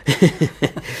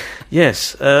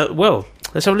 Yes, well,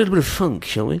 let's have a little bit of funk,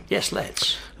 shall we? Yes,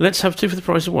 let's. Let's have two for the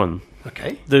price of one.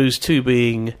 Okay. Those two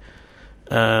being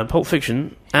Pulp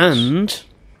Fiction and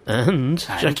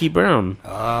Jackie Brown.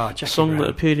 Jackie a song Brown. that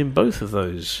appeared in both of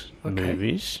those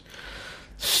movies.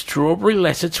 Strawberry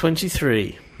Letter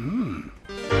 23.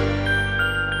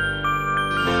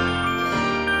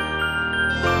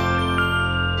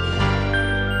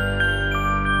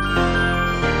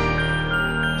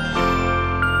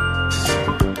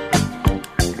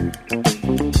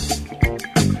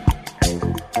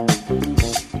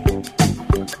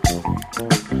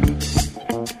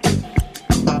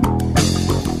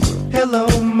 Hello,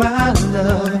 my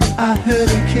love, I heard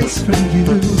a kiss from you.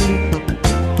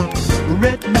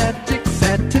 Red magic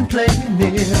satin playing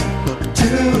near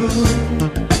too.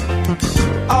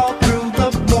 All through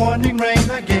the morning rain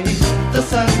I gave, the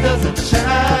sun doesn't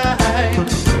shine.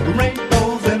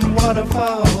 Rainbows and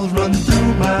waterfalls run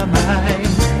through my mind.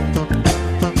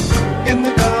 In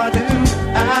the garden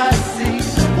I see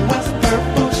west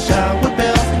purple shower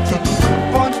bells and tea,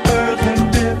 orange birds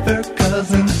and river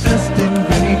cousins dressed in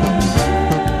green.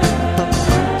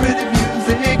 Pretty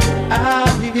music I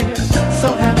hear, so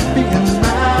happy and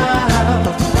loud.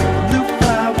 Blue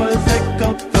flowers echo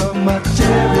from my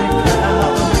cherry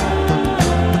cloud.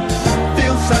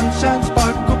 Feel sunshine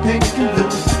sparkle pink and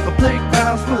blue.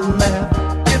 Playgrounds will laugh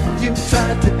if you try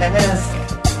to ask,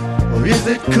 or is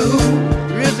it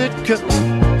cool? Is it cool?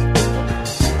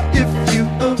 If you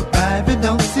arrive and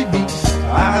don't see me,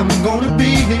 I'm gonna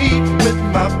be with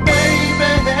my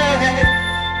baby.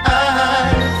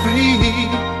 I'm free.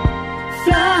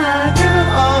 Fly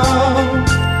girl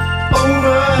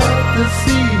over the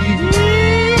sea.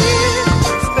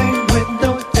 Stained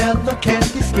window, yellow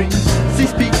candy screen. See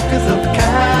speakers of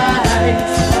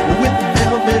kites with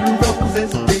velvet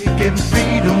roses, taking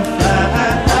freedom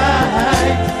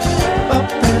flights. A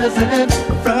present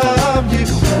from you,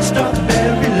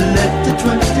 Strawberry Letter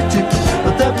 22.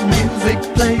 The music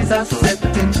plays, I set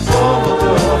in for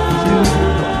you.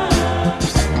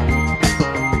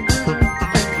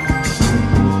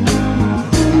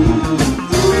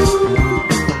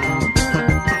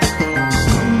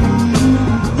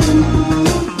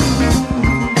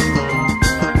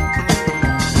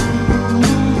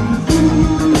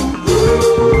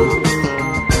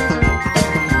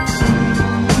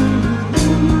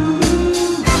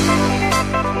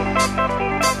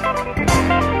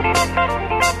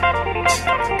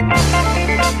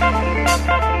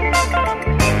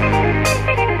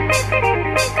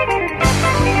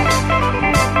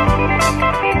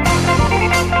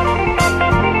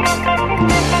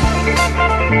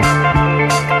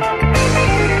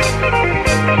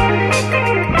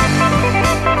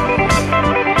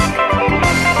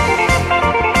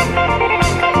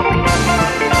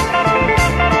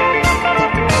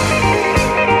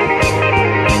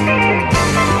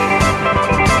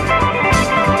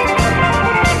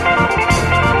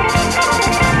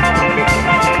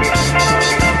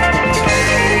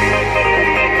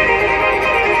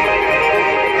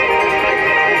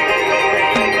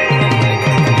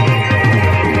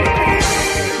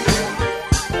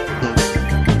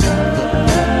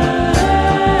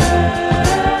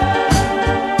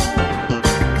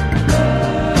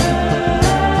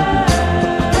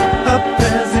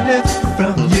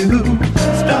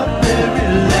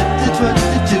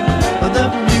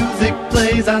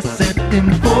 I set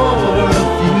in for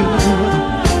you.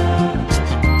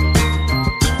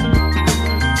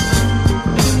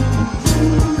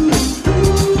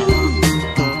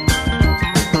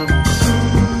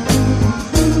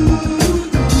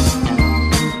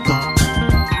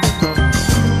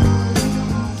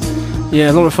 Yeah,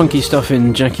 a lot of funky stuff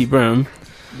in Jackie Brown.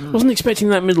 Wasn't expecting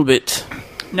that middle bit.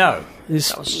 No,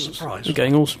 that was a surprise.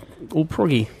 Going all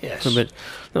proggy for a bit.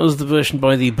 That was the version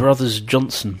by the Brothers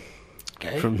Johnson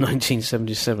from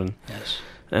 1977. Yes.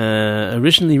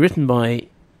 Originally written by,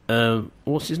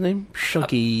 what's his name?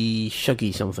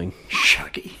 Shuggy something.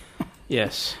 Shuggy?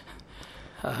 Yes.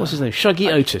 What's his name? Shuggy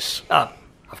Otis. Ah,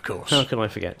 of course. How can I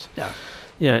forget? Yeah.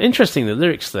 Yeah, interesting, the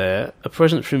lyrics there, A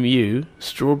Present From You,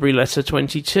 Strawberry Letter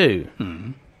 22.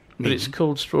 But it's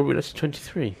called Strawberry Letter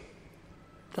 23.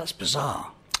 That's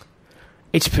bizarre.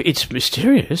 It's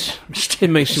mysterious. It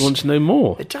makes you want to know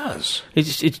more. It does.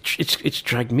 It's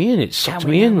dragged me in. It sucked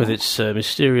me in with its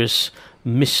mysterious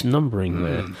misnumbering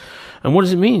there. And what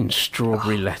does it mean,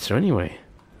 strawberry letter, anyway?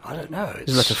 I don't know. Is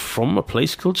it a letter from a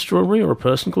place called Strawberry, or a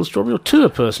person called Strawberry, or to a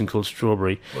person called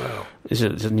Strawberry? Well, is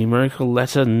it a numerical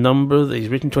letter number that he's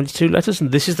written 22 letters,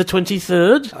 and this is the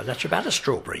 23rd? A letter about a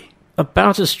strawberry.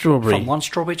 About a strawberry. From one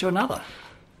strawberry to another.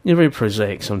 You're very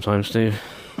prosaic sometimes, Steve.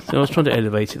 So I was trying to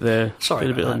elevate it there. Sorry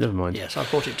about that. Never mind. Yes, I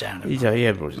brought it down.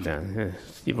 Yeah, brought it down. Yeah.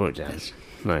 You brought it down. Yes.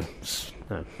 No.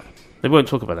 They won't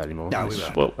talk about that anymore. No, we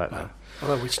won't. No.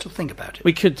 Although we still think about it.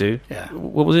 We could do. Yeah.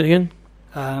 What was it again?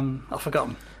 I've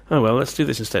forgotten. Oh, well, let's do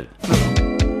this instead.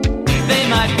 They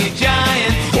might be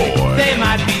giants. They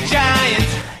might be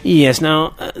giants. Yes,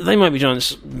 now, They Might Be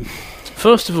Giants.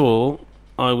 First of all,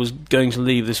 I was going to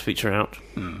leave this feature out.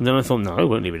 And then I thought, no, I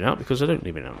won't leave it out, because I don't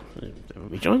leave it out. There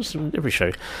might be giants in every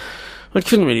show. I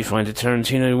couldn't really find a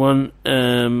Tarantino one.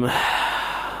 And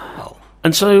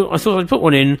so I thought I'd put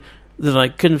one in that I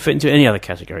couldn't fit into any other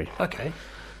category. Okay.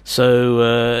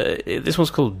 So this one's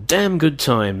called Damn Good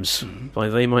Times by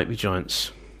They Might Be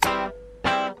Giants.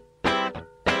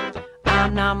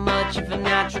 I'm not much of a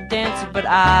natural dancer, but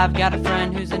I've got a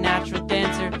friend who's a natural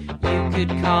dancer. You could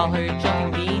call her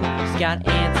Jumping Bean. She's got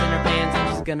ants in her pants and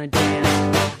she's gonna dance.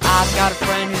 I've got a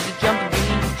friend who's a jumping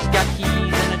bean. She's got keys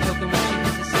and a token when she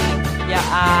hits the scene. Yeah,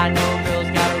 I know a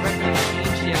girl's got a record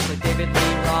machine. She acts like David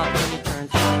Lee Roth when he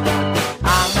turns it on.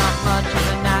 I'm not much of a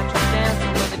natural dancer,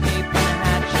 with a cape and a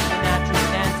hat. She's a natural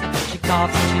dancer. She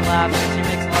coughs and she laughs and she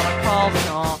makes a lot of calls and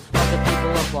all of the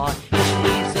people applaud. And she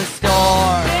leaves the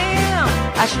store.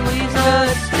 As she leaves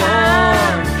the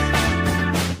store,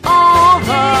 all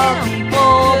the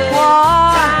people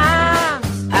applaud.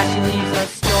 As she leaves the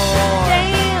store,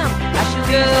 as she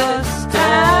leaves the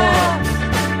store,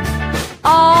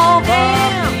 all the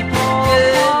people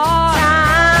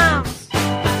applaud.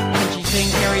 And she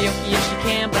sings karaoke if she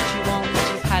can, but she won't, 'cause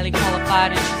she's highly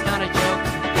qualified and she's not a joke.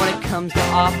 When it comes to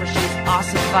opera, she's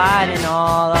ossified, and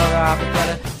all other opera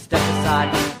gotta step aside.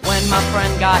 When my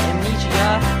friend got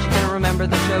amnesia, she couldn't remember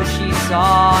the show she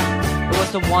saw. It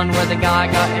was the one where the guy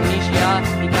got amnesia.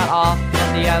 He got off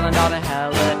at the island on a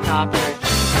helicopter.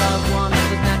 She's the one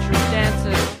who's a natural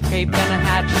dancer. Cape and a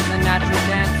hat, she's a natural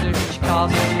dancer. She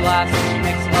calls and she laughs and she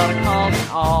makes a lot of calls, and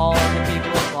all the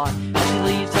people applaud. As she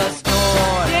leaves the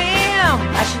store,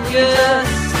 as she leaves the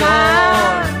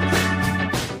store,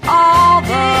 all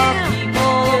the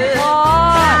people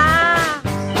applaud.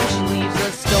 When she leaves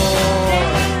the store,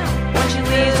 when she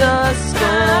leaves the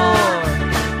store,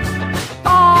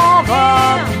 all the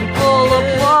people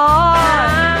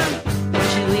applaud. When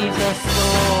she leaves the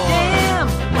store,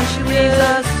 when she leaves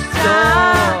the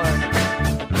store,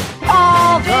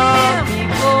 all the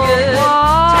people applaud.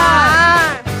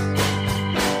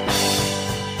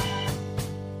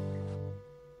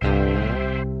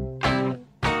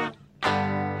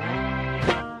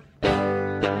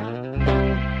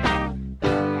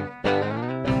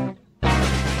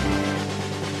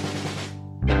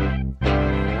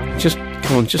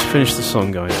 Come on, just finish the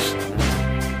song, guys.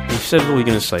 You've said all you're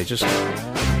going to say. Just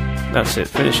that's it.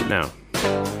 Finish it now.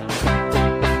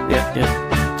 Yeah.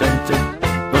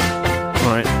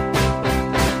 All right.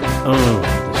 Oh,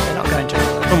 they're not going to.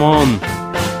 Come on.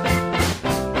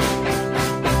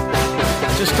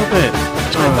 Just stop it.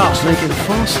 Make it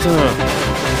faster.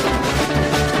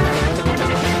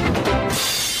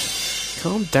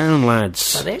 Calm down,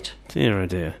 lads. Is that it? Dear, oh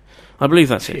dear. I believe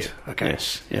that's it. Okay.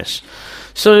 Yes.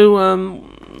 So,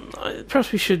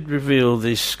 perhaps we should reveal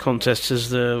this contest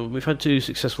as we've had 2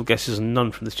 successful guesses and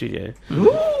none from the studio.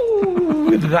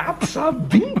 Ooh, that's a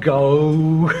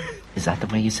bingo. Is that the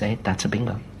way you say it? That's a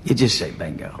bingo. You just say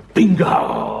bingo.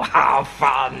 Bingo! How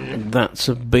fun! That's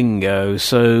a bingo.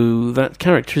 So, that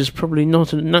character is probably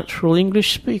not a natural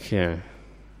English speaker.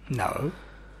 No.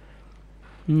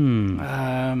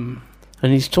 And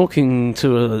he's talking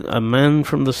to a man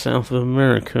from the south of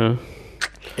America.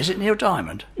 Is it Neil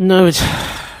Diamond? No, it's.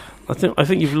 I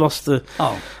think you've lost the.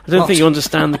 Oh, I don't think you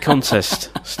understand the contest,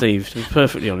 Steve. To be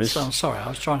perfectly honest. So I'm sorry. I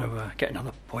was trying to get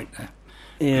another point there.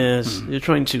 Yes, you're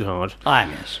trying too hard. I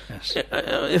am. Yes.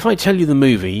 If I tell you the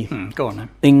movie, go on then.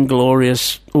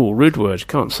 Inglorious. Oh, rude word.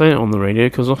 Can't say it on the radio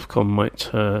because Ofcom might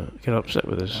get upset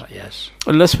with us. Yes.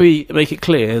 Unless we make it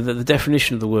clear that the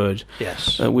definition of the word,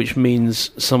 yes, which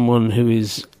means someone who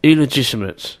is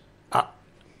illegitimate.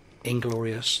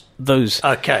 Inglorious. Those.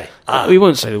 Okay. We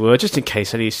won't say the word just in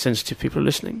case any sensitive people are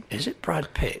listening. Is it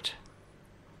Brad Pitt?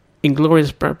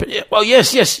 Inglorious Brad Pitt. Yeah, well,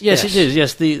 yes, it is.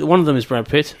 Yes, the one of them is Brad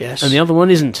Pitt. Yes, and the other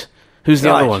one isn't. Who's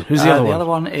the other one? The other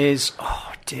one is.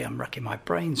 Oh dear, I'm racking my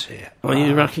brains here. Are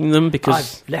you racking them?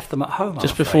 Because I've left them at home.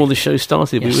 Just before the show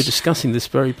started, Yes. we were discussing this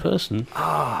very person.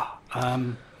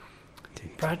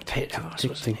 Brad Pitt,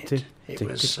 wasn't it? It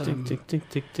was... I'll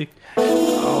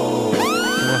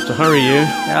have to hurry you.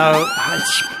 No,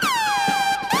 it's...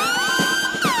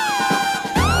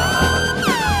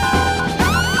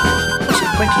 Was it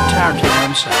Quentin Tarantino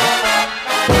himself?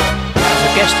 As a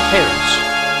guest appearance?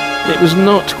 It was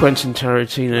not Quentin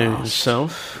Tarantino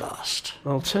himself. Last.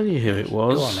 I'll tell you who it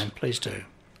was. Go on then, please do.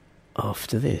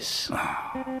 After this.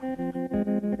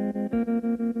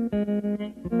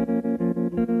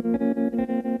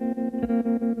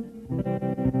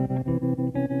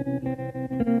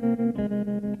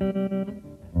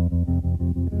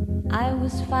 I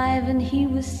was 5 and he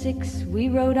was 6. We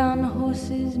rode on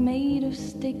horses made of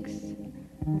sticks.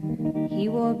 He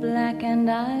wore black and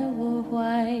I wore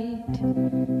white.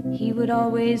 He would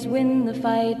always win the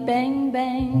fight. Bang,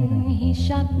 bang, he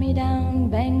shot me down.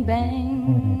 Bang,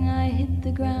 bang, I hit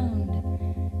the ground.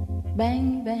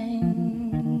 Bang,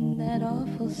 bang, that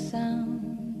awful sound.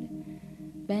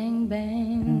 Bang,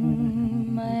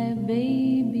 bang, my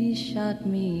baby shot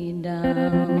me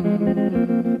down.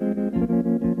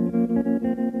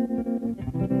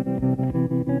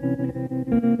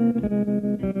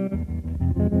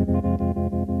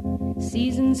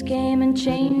 Seasons came and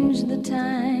changed the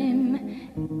time.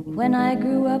 When I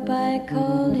grew up, I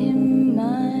called him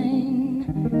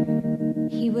mine.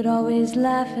 He would always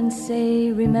laugh and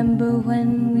say, remember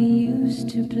when we used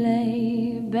to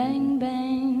play? Bang,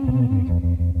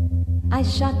 bang, I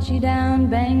shot you down.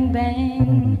 Bang,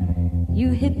 bang, you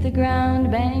hit the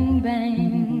ground. Bang,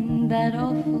 bang, that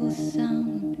awful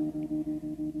sound.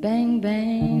 Bang,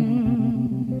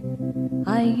 bang,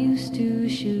 I used to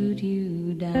shoot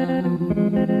you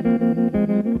down.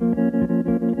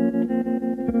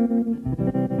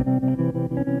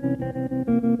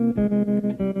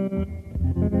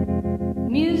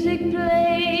 Music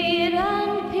played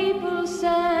and people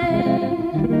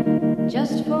sang.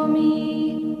 Just for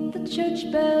me, the church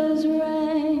bells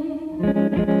rang.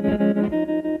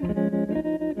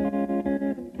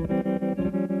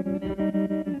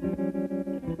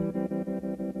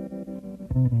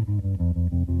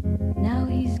 Now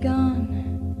he's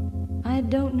gone, I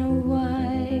don't know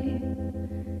why.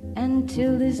 And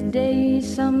till this day,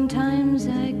 sometimes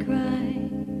I cry.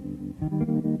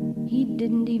 He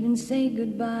didn't even say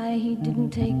goodbye. He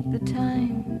didn't take the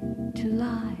time to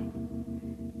lie.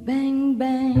 Bang,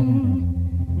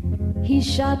 bang, he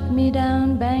shot me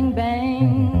down. Bang,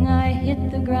 bang, I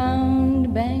hit the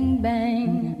ground. Bang,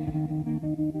 bang,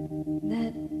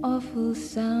 that awful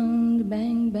sound.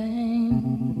 Bang,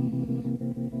 bang,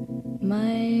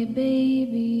 my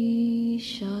baby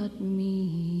shot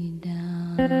me down.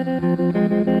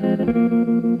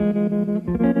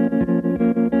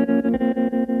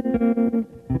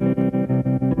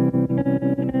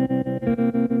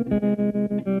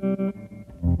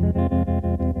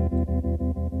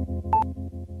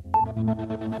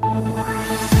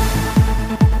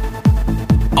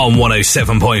 On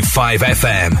 107.5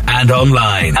 FM and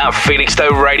online at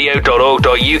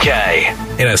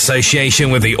felixstoweradio.org.uk. In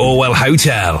association with the Orwell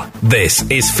Hotel, this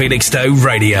is Felixstowe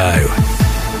Radio.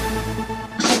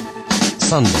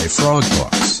 Sunday Frog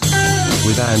Box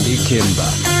with Andy Kimber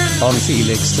on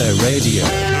Felixstowe Radio.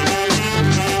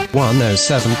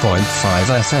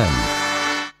 107.5 FM.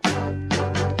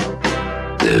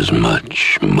 There's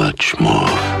much, much more.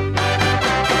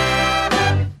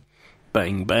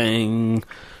 Bang, bang.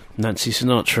 Nancy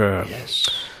Sinatra. Yes.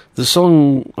 The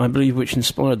song, I believe, which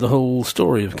inspired the whole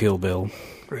story of Kill Bill.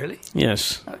 Really?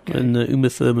 Yes. Okay. And Uma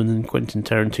Thurman and Quentin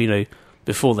Tarantino,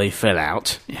 before they fell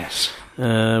out, Yes.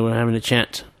 were having a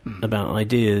chat about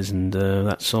ideas and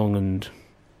that song. And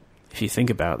if you think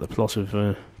about the plot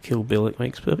of Kill Bill, it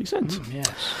makes perfect sense. Yes.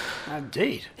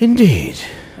 Indeed. Indeed.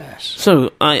 Yes.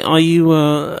 So, are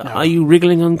you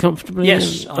wriggling uncomfortably?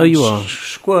 Yes. Oh, you are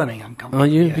squirming uncomfortably. Are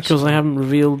you? Yes. Because I haven't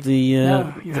revealed the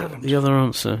No, you haven't. the other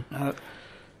answer. No.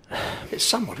 It's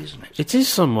someone, isn't it? It is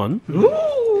someone.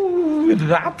 Ooh,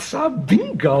 that's a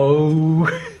bingo.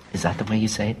 Is that the way you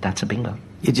say it? That's a bingo.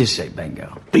 You just say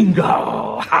bingo.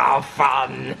 Bingo! How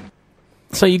fun!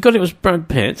 So you got it was Brad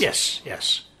Pitt? Yes,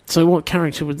 yes. So what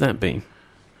character would that be?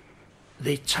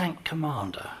 The tank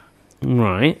commander.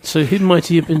 Right. So who might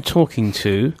he have been talking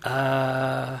to?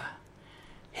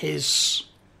 His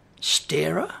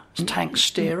steerer? Tank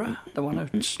steerer? The one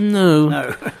who... No.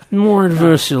 No. More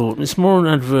adversarial. It's more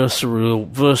an adversarial.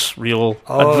 Adversarial.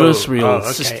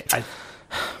 Okay.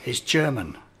 His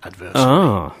German adversary.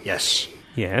 Ah. Yes.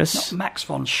 Yes. Not Max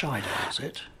von Scheider, is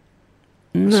it?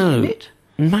 No. Was he in it?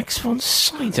 Max von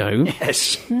Sydow?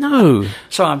 Yes. No.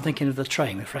 So I'm thinking of The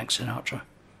Train with Frank Sinatra.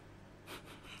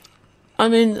 I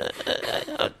mean,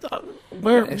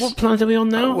 what planet are we on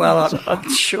now? Well, I'm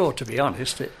sure, to be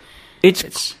honest.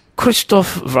 It's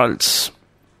Christoph Waltz.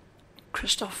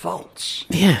 Christoph Waltz?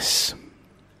 Yes.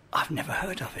 I've never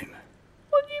heard of him.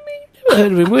 What do you mean you've never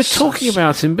heard of him? We were talking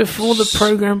about him before the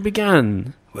programme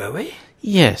began. Were we?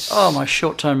 Yes. Oh, my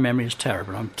short-term memory is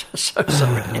terrible. I'm so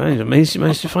sorry. It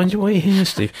managed to find your way here,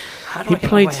 Steve. He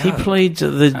played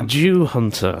the Jew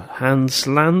hunter, Hans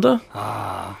Lander.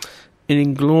 Ah. In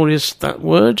Inglorious, that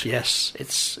word? Yes,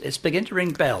 it's beginning to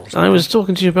ring bells. I was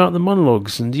talking to you about the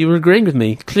monologues, and you were agreeing with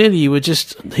me. Clearly, you were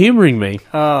just humouring me.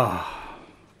 Oh,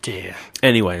 dear.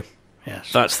 Anyway,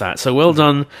 yes, that's that. So well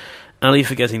done, Ali,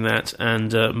 for getting that,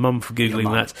 and Mum for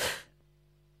Googling that.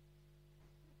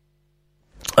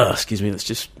 Excuse me, that's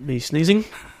just me sneezing.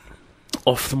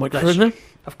 Off the microphone there.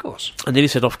 Of course. I nearly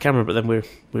said off camera, but then we're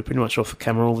pretty much off the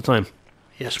camera all the time.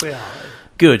 Yes, we are.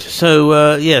 Good.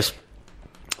 So, yes.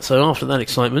 So after that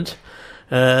excitement,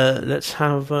 let's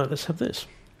have this.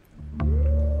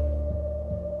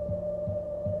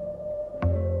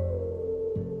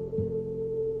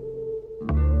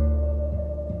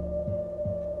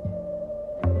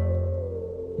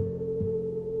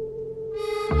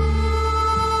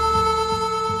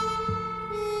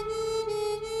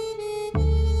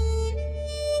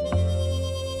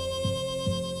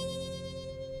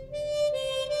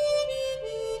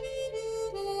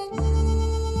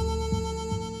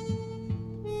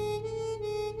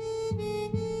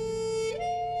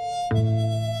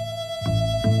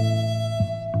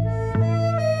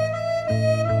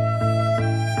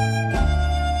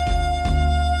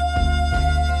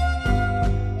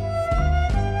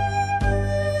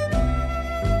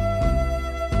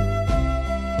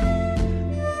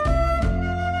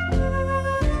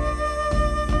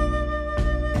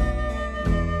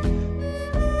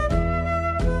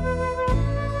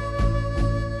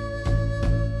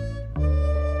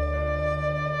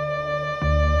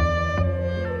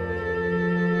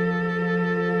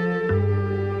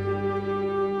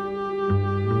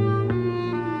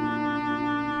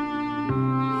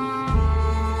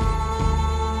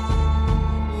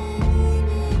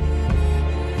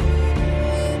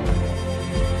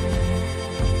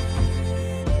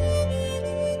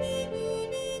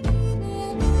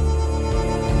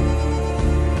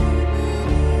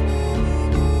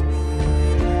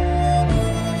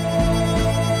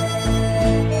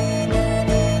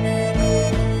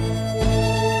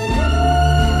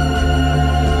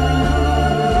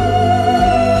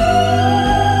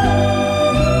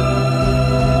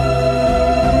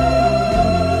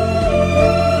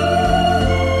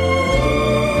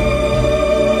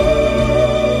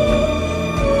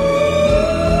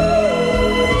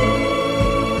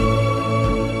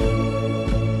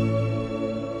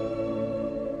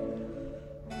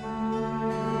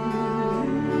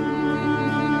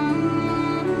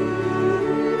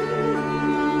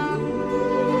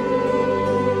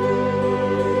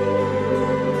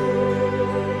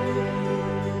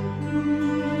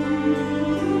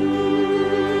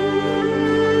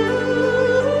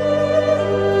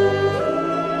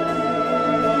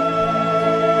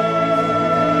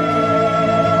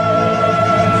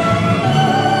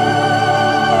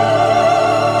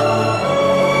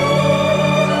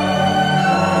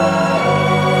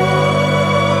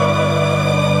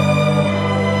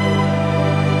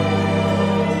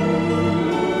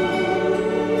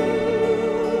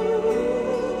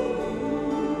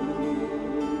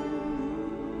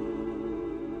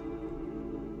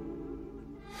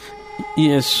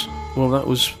 Yes, well, that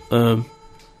was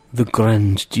The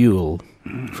Grand Duel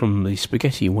from the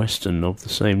spaghetti western of the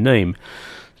same name.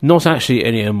 Not actually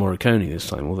Ennio Morricone this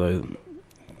time, although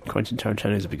Quentin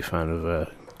Tarantino is a big fan of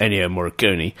Ennio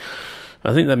Morricone.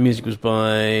 I think that music was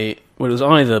by... Well, it was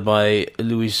either by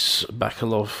Luis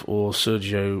Bacalov or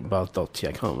Sergio Baldotti.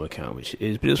 I can't work out which it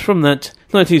is, but it was from that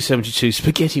 1972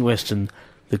 spaghetti western,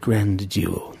 The Grand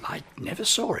Duel. I never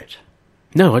saw it.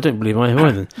 No, I don't believe I have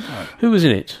either. No. Who was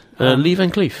in it? Lee Van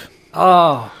Cleef.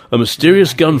 Ah. A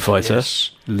mysterious gunfighter,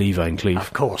 yes. Lee Van Cleef,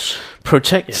 of course,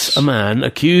 protects a man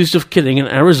accused of killing an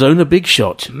Arizona big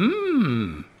shot.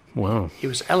 Wow. He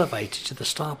was elevated to the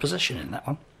star position in that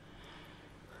one.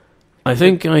 I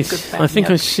think I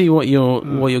see what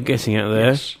you're getting at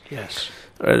there. Yes.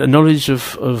 A knowledge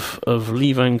of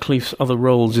Lee Van Cleef's other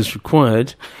roles is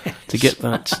required to get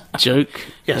that joke.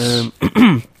 Yes.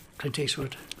 Clint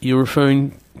Eastwood. You're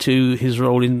referring to his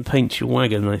role in Paint Your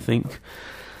Wagon, I think,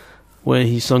 where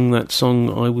he sung that song,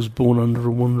 I Was Born Under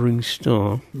a Wandering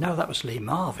Star. No, that was Lee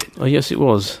Marvin. Oh, yes, it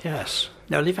was. Yes.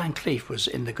 No, Lee Van Cleef was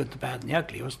in The Good, the Bad and the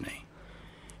Ugly, wasn't he?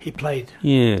 He played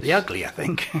the Ugly, I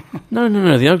think. No.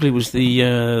 The Ugly was the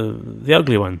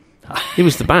ugly one. He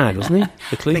was the bad, wasn't he?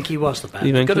 The Cleef? I think he was the bad.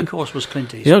 The Good, of course, was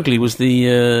Clint Eastwood. The Ugly was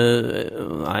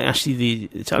actually the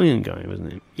Italian guy,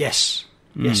 wasn't it? Yes.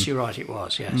 Yes, you're right, it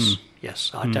was, yes.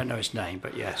 Yes, I don't know his name,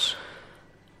 but yes.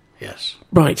 Yes.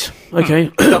 Right,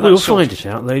 okay. We'll find it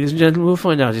out, ladies and gentlemen. We'll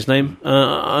find out his name.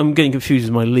 I'm getting confused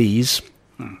with my Lees.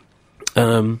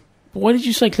 Why did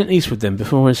you say Clint Eastwood then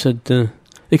before I said...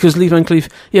 because Lee Van Cleef...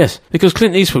 Yes, because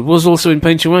Clint Eastwood was also in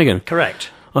Paint Your Wagon. Correct.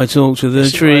 I talk to the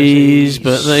trees,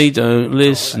 but they don't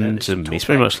listen to me. It's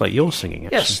very much like you're singing,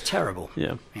 actually. Yes, terrible.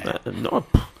 Yeah.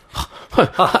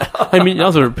 I mean,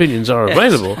 other opinions are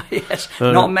available. Yes,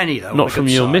 not many, though. Not from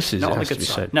your missus, it has to be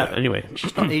said. No, but anyway.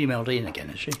 She's not emailed in again,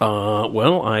 is she?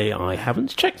 Well, I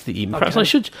haven't checked the email. Perhaps I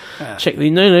should check the...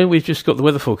 No, we've just got the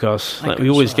weather forecast. We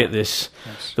always get this.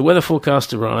 Yes. The weather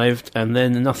forecast arrived, and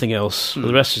then nothing else for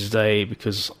the rest of the day,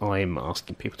 because I'm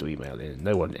asking people to email in.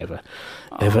 No one ever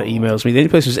emails me. The only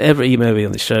person who's ever emailed me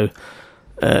on this show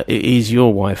is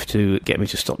your wife to get me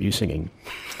to stop you singing.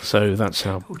 So that's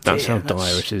how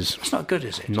dire it is. It's not good,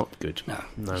 is it? Not good. No,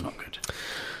 it's not good.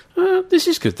 This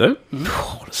is good, though.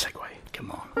 What a segue. Come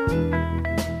on.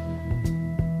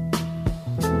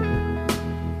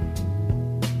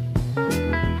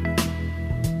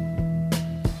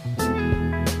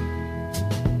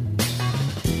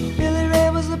 Billy Ray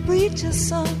was a preacher's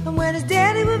son, and when his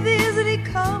daddy would visit, he'd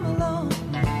come along.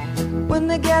 When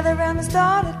they gathered around and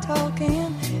started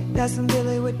talking, Cousin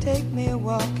Billy would take me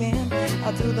walking.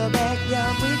 Out through the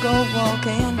backyard we go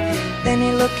walking. Then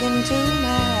he looked into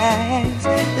my eyes.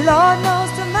 Lord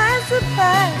knows to my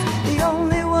surprise, the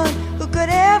only one who could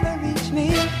ever reach me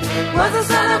was the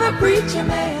son of a preacher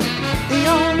man. The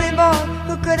only boy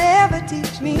who could ever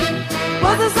teach me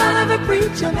was the son of a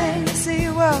preacher man. Yes, he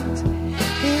was.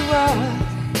 He was.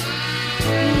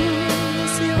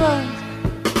 Yes, he was.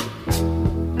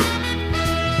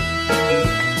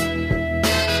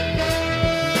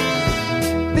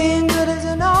 Being good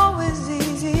isn't always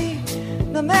easy,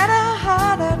 no matter how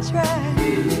hard I try.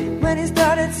 When he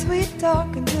started sweet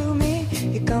talking to me,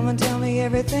 he'd come and tell me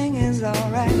everything is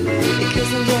alright. He'd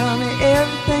kiss and tell me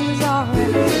everything is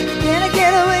alright. Can I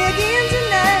get away again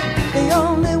tonight? The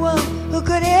only one who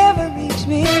could ever reach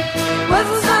me was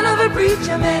the son of a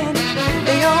preacher man.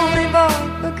 The only boy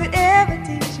who could ever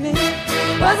teach me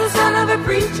was the son of a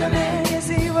preacher man. Yes,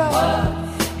 he was.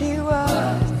 He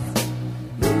was.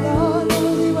 Lord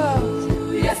knows he was.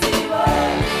 Yes, he was.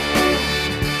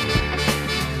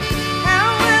 How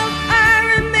well I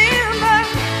remember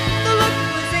the look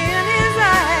was in his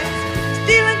eyes,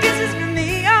 stealing kisses from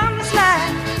me on the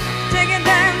slide, taking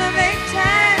time to make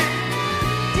time,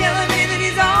 telling me that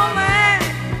he's all mine,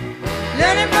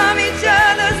 learning from each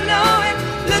other's knowing,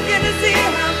 looking to see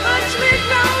how much we've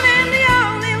grown, and the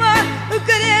only one who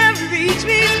could ever reach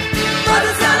me was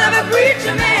the son of a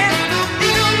preacher man.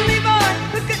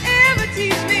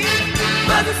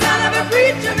 Was the son of a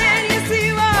preacher man, yes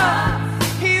he was,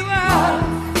 he was.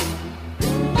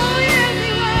 Oh yes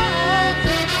he was.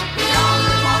 The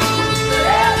only one who could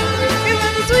ever reach me. He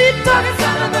was the sweet talking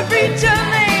son of a preacher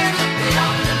man. The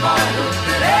only boy who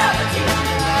could ever teach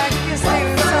me. I guess he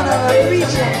was the son of a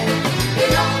preacher.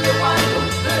 The only one who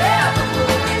could ever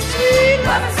fool me. Sweet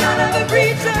was the son of a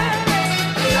preacher.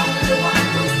 The only one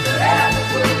who could ever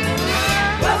fool me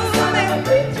was the son of a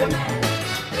preacher man.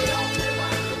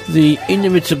 The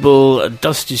inimitable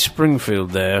Dusty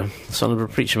Springfield there, son of a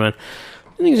preacher man.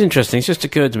 I think it's interesting. It's just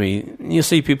occurred to me, you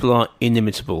see people are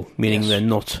inimitable, meaning they're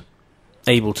not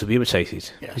able to be imitated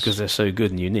because they're so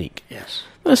good and unique. Yes.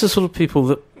 That's the sort of people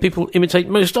that people imitate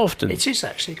most often. It is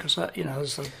actually, because,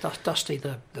 there's Dusty,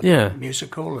 the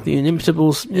musical. And the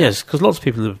inimitables, yes, because lots of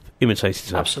people have imitated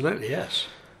her. Absolutely, yes.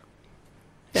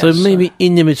 So maybe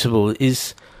inimitable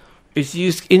is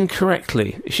used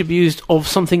incorrectly. It should be used of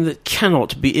something that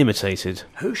cannot be imitated.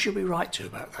 Who should we write to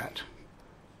about that?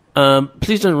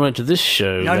 Please don't write to this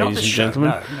show, ladies and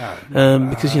gentlemen. No,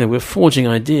 because, we're forging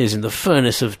ideas in the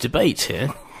furnace of debate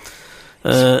here.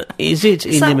 Is it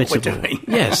inimitable? That what we're doing?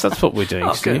 Yes, that's what we're doing.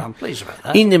 Oh, good, I'm pleased about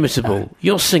that. Inimitable.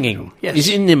 Your singing is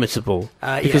inimitable.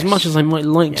 Because much as I might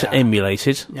like to emulate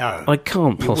it, I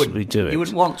can't possibly do it. You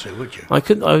wouldn't want to, would you?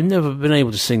 I've never been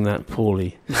able to sing that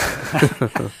poorly.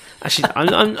 Actually,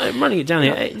 I'm running it down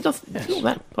here. It's not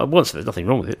that. I won't say there's nothing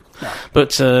wrong with it,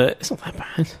 but it's not that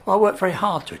bad. Well, I work very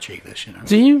hard to achieve this,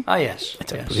 Do you? Oh, yes. I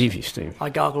don't believe you, Steve.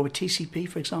 I gargle with TCP,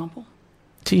 for example.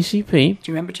 TCP?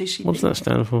 Do you remember TCP? What does that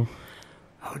stand for?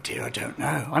 Oh, dear, I don't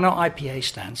know. I know what IPA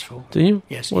stands for. Do you?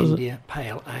 Yes, what India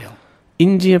Pale Ale.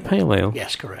 India Pale Ale?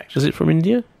 Yes, correct. Is it from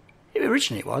India?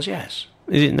 Originally it was, yes.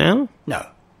 Is it now? No.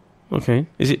 Okay.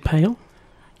 Is it pale?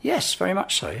 Yes, very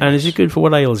much so. Yes. And is it good for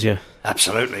what ails you?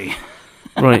 Absolutely.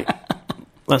 Right.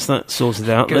 That's that sorted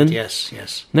out good, then.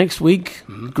 Yes. Next week,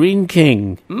 Green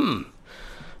King.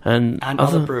 And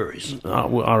other breweries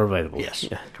are available. Yes,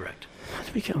 correct. How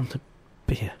did we get on to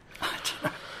beer? I don't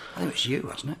know. I think it was you,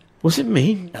 wasn't it? Was it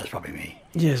me? That's probably me.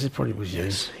 Yes, it probably was you.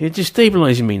 You're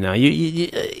destabilising me now. You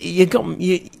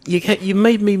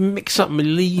made me mix up my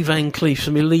Lee Van Cleefs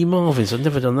and my Lee Marvins. I've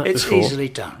never done that before. It's easily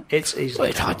done.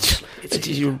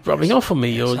 You're rubbing off on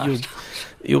me. Your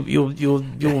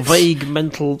vague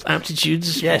mental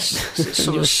aptitudes. Yes, it's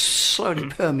sort of slowly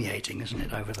permeating, isn't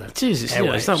it, over the It is. Is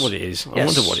that what it is? I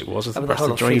wonder what it was. Perhaps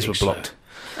the drains were blocked.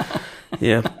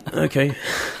 Yeah, okay.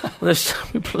 Let's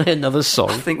play another song.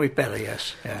 I think we'd better,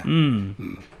 yes. Yeah.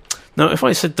 Now, if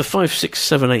I said the 5, 6,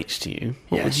 7, 8s to you,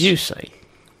 what would you say?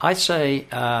 I'd say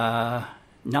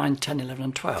 9, 10, 11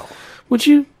 and 12. Would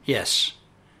you? Yes.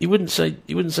 You wouldn't say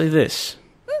this?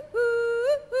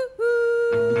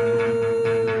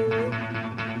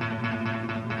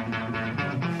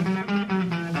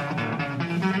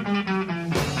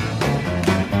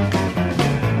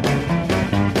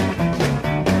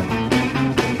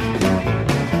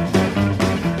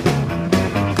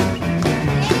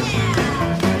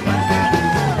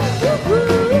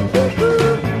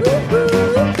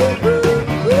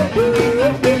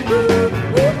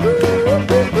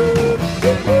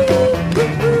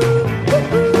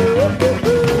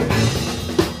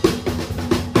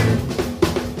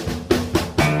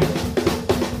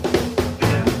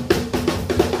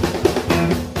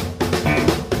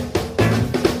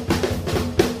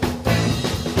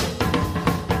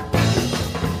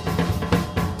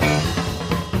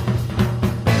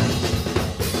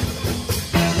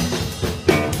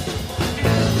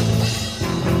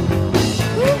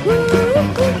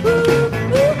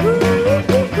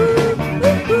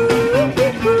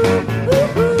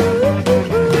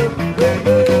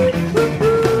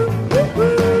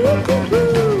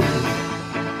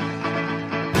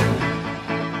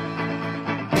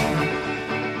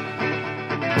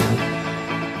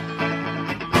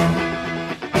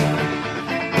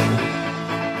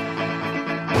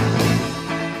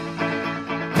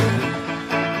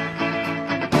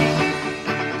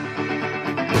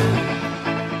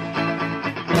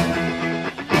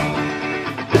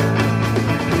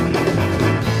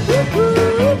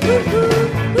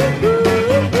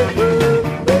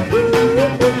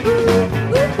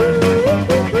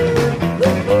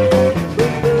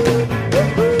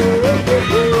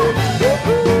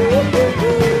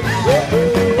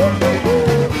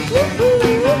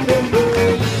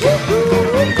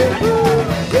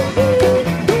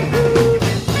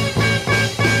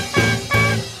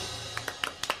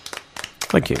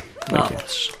 Thank you.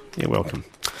 You're welcome.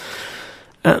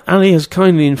 Ali has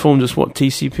kindly informed us what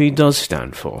TCP does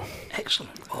stand for.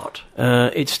 Excellent. What?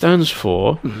 It stands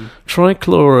for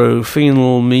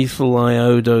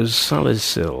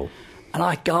trichlorophenomethyliodosalicyl. And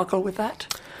I gargle with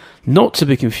that? Not to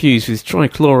be confused with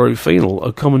trichlorophenol,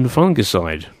 a common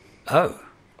fungicide. Oh.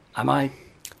 Am I...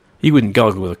 You wouldn't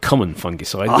gargle with a common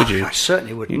fungicide, would you? I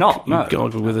certainly would not, no. You'd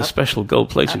gargle with a special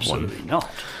gold-plated one. Absolutely not,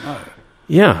 no.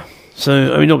 Yeah.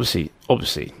 So, I mean, obviously,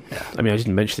 yeah. I mean, I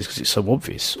didn't mention this because it's so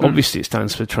obvious. Obviously, it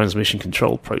stands for Transmission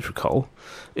Control Protocol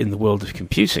in the world of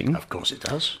computing. Of course it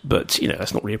does. But, you know,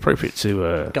 that's not really appropriate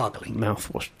to gargling.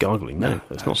 Mouthwash gargling, no.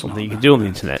 That's not something you can do on the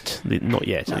internet. Not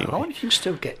yet, anyway. I wonder if you can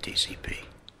still get TCP.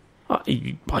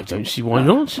 I don't see why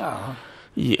not. No.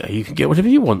 Yeah, you can get whatever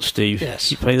you want, Steve. Yes.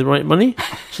 You pay the right money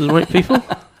to the right people.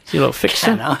 So you're like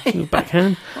fixer, your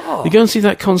backhand. You go and see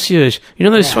that concierge. You know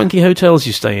those swanky hotels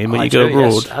you stay in when you go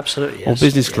abroad? Yes, absolutely, or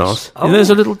business class? Oh. There's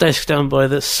a little desk down by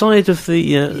the side of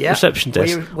the reception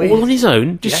desk, all on his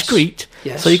own, discreet,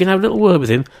 so you can have a little word with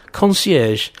him.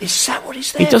 Concierge. Is that what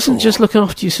he's there He doesn't for? just look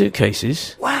after your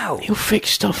suitcases. Wow. He'll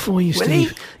fix stuff for you, Will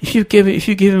Steve. he? If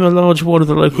you give him a large wad of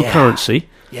the local currency,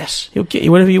 yes, he'll get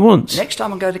you whatever you want. Next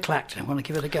time I go to Clacton, I want to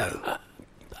give it a go.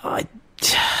 I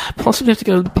possibly have to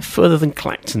go a bit further than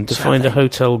Clacton to find a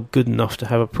hotel good enough to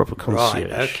have a proper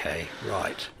concierge. Right, okay,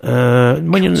 right.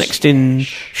 When you're next in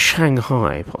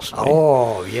Shanghai, possibly.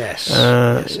 Oh, yes.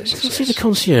 See the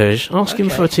concierge. Ask him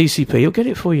for a TCP. He'll get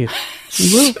it for you.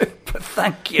 He will. Super,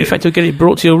 thank you. In fact, he'll get it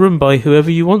brought to your room by whoever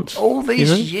you want. All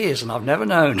these years, and I've never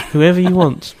known. Whoever you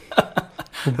want.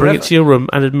 We'll bring it to your room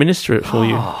and administer it for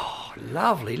you. Oh,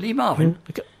 lovely. Lee Marvin?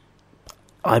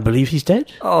 I believe he's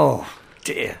dead. Oh,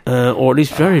 dear. Or at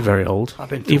least very, very old. I've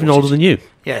been even older than you.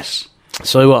 Yes.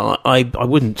 So I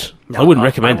wouldn't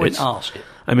recommend it. I wouldn't ask it.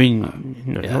 I mean,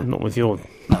 not with your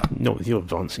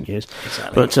advancing years.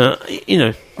 Exactly. But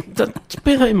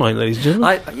bear that in mind, ladies and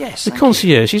gentlemen. Yes. The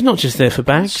concierge, he's not just there for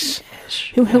bags.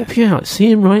 He'll help you out.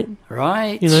 See him right.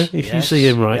 Right. If you see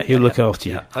him right, he'll look after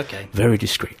you. Okay. Very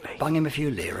discreetly. Bung him a few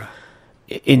lira.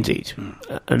 Indeed.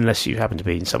 Unless you happen to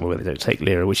be in somewhere where they don't take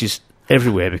lira, which is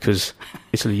everywhere because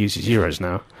Italy uses euros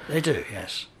now. They do,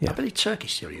 yes. Yeah. I believe Turkey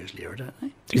still use lira, don't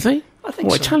they? Do they? I think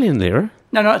so. Italian lira?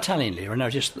 No, not Italian lira. No,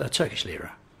 just Turkish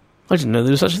lira. I didn't know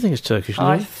there was such a thing as Turkish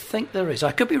lira. I think there is.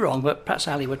 I could be wrong, but perhaps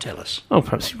Ali would tell us. Oh,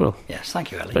 perhaps he will. Yes,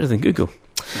 thank you, Ali. Better than Google.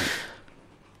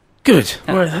 Good.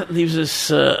 Well, that leaves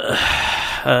us...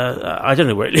 I don't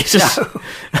know where it leaves us. No.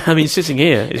 I mean, sitting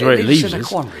here is where it leaves us. It's in a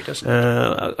quandary, doesn't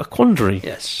it? A quandary?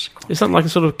 Yes. Is that like a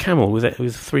sort of camel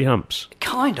with 3 humps?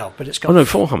 Kind of, but it's got...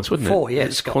 4 humps, wouldn't it? 4, yeah.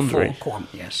 It's got quandary. 4.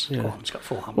 Yes, Yeah. It's got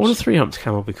 4 humps. What would a 3-humped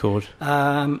camel be called?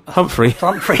 Humphrey.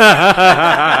 Humphrey.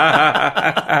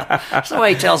 That's the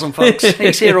way he tells them, folks.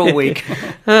 He's here all week.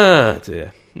 Ah,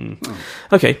 dear.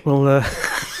 Okay, well...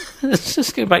 let's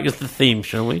just go back to the theme,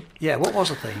 shall we? Yeah, what was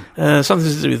the theme?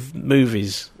 Something to do with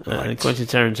movies. Right. Quentin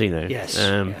Tarantino. Yes,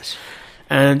 yes.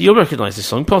 And you'll recognise this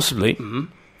song, possibly.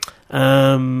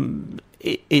 Mm-hmm.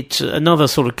 It's another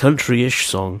sort of country-ish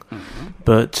song,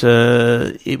 but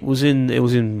it was in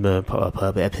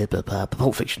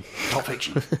Pulp Fiction. Pulp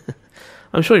Fiction.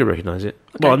 I'm sure you recognise it.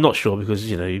 Okay. Well, I'm not sure because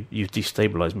you've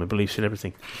destabilised my beliefs in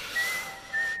everything.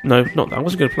 No, not that. I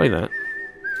wasn't going to play that.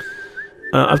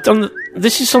 I've done.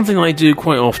 This is something I do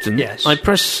quite often. Yes. I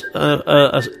press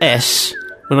a S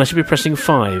when I should be pressing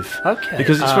 5. Okay.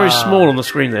 Because it's very small on the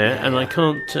screen there, and I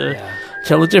can't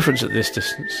tell the difference at this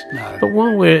distance. No. But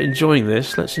while we're enjoying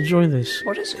this, let's enjoy this.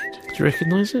 What is it? Do you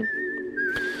recognise it?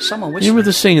 Someone You whistling. remember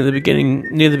the scene at the beginning,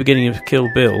 near the beginning of Kill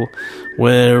Bill,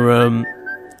 where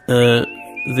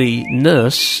the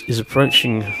nurse is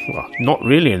approaching, well, not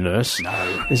really a nurse,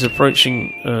 is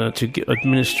approaching to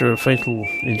administer a fatal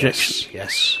injection.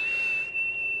 Yes.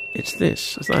 It's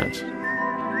this, it's that.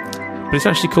 But it's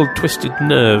actually called Twisted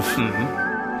Nerve.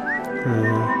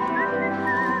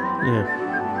 Yeah.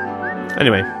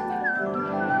 Anyway,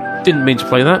 didn't mean to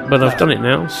play that, but I've done it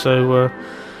now, so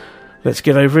let's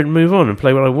get over it and move on and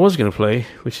play what I was going to play,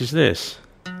 which is this.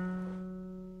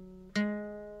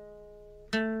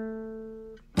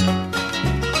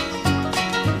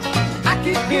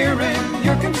 Hearing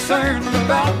you're concerned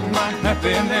about my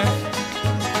happiness,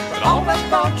 but all that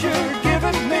thought you're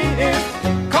giving me is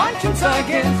conscience, I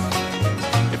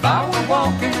guess. If I were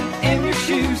walking in your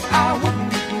shoes, I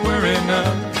wouldn't be worrying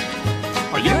none.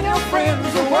 Are you and your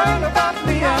friends are worried about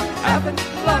me? I'm having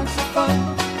lots of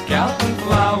fun, counting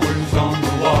flowers on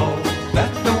the wall.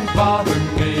 That don't bother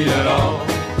me at all.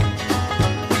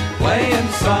 Playing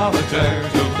solitaire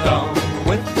till dawn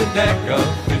with the deck of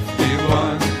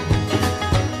 51.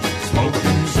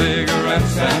 Smoking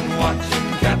cigarettes and watching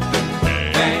Captain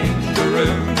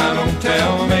Kangaroo. Now don't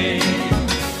tell me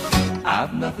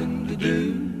I've nothing to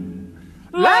do.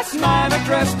 Last night I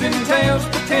dressed in tails,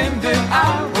 pretended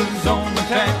I was on the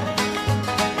town.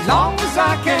 As long as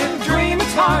I can dream,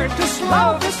 it's hard to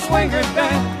slow the swinger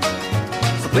down.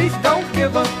 So please don't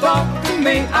give a thought to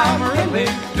me, I'm really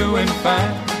doing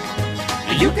fine.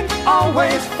 You can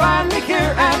always find me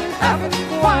here and having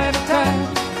quite a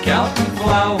time. Counting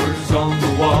flowers on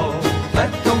the wall,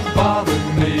 that don't bother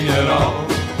me at all.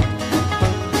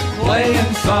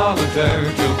 Playing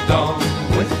solitaire till dawn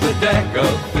with the deck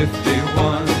of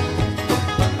 51.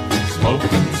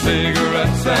 Smoking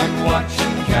cigarettes and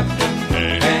watching Captain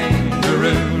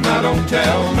Kangaroo. Now don't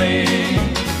tell me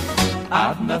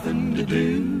I've nothing to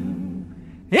do.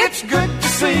 It's good to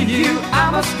see you, I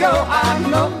must go, I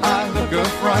know I look a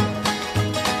fright.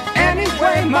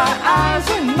 Anyway, my eyes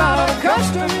are not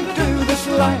accustomed to this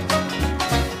light,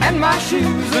 and my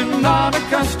shoes are not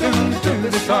accustomed to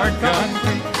this hard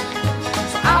concrete.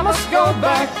 So I must go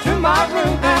back to my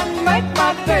room and make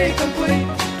my day complete.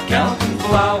 Counting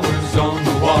flowers on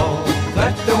the wall,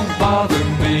 that don't bother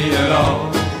me at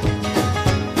all.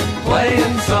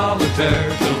 Playing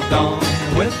solitaire till dawn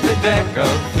with the deck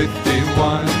of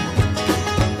 51.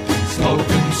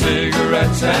 Smoking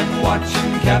cigarettes and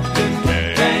watching Captain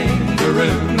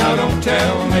Kangaroo. Now don't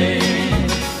tell me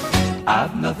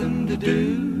I've nothing to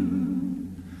do.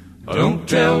 Don't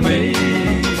tell me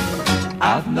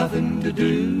I've nothing to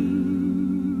do.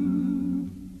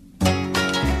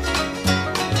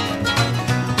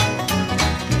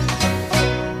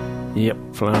 Yep,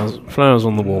 flowers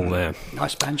on the wall there.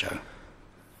 Nice banjo.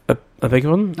 A big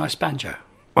one? Nice banjo.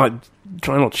 I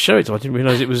try not to show it, I didn't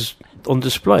realise it was on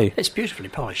display. It's beautifully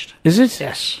polished. Is it?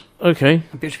 Yes. Okay.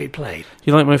 And beautifully played.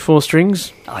 You like my 4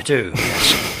 strings? I do,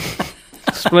 yes.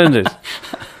 Splendid.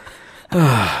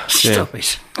 Stop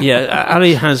it. Yeah,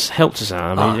 Ali has helped us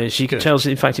out. I mean, she tells.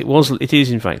 In fact, it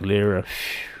is in fact lira.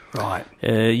 Right.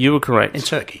 You were correct. In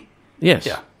Turkey. Yes.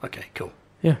 Yeah. Okay. Cool.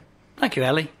 Yeah. Thank you,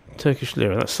 Ali. Turkish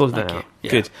lira. That's sorted that out.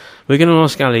 Yeah. Good. We're going to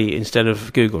ask Ali instead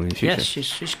of Google in the future. Yes,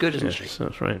 she's good, isn't she?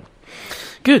 That's right.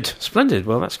 Good. Splendid.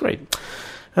 Well, that's great.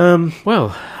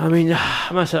 Well, I mean,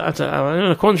 I'm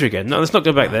in a quandary again. No, let's not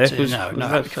go back there.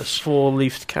 No, because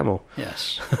four-leafed camel.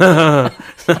 Yes.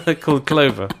 Called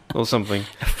Clover or something.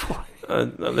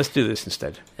 Let's do this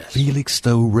instead. Yes.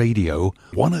 Felixstowe Radio,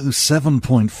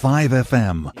 107.5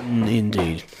 FM.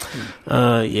 Indeed.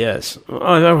 Yes.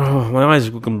 My eyes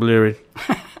have gone blurry.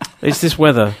 It's this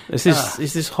weather. It's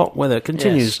this hot weather. It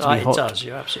continues to be hot. It does.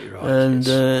 You're absolutely right. And,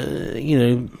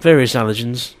 various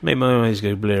allergens make my eyes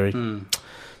go blurry.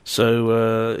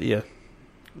 So, yeah.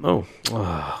 What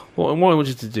I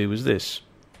wanted to do was this.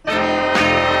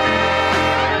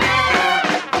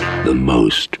 The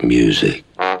most music.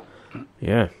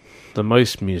 Yeah, the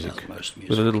most music.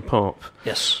 With a little pop.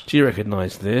 Yes. Do you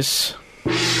recognise this?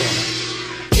 Get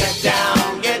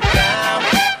down, get down,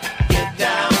 get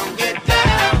down, get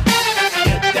down,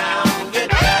 get down, get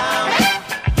down,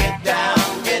 get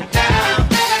down, get down,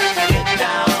 get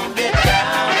down, get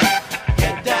down,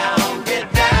 get down, get down, get down, get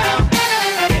down,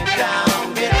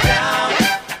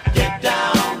 get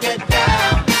down, get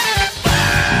down.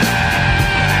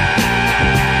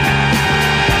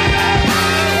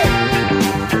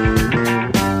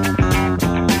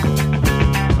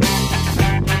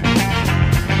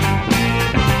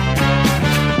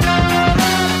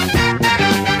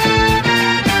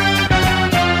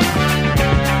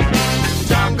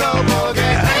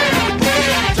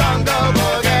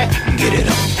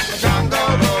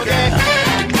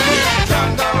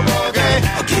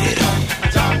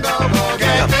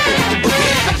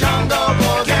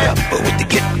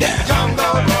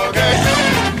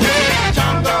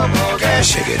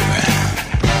 Shake it around.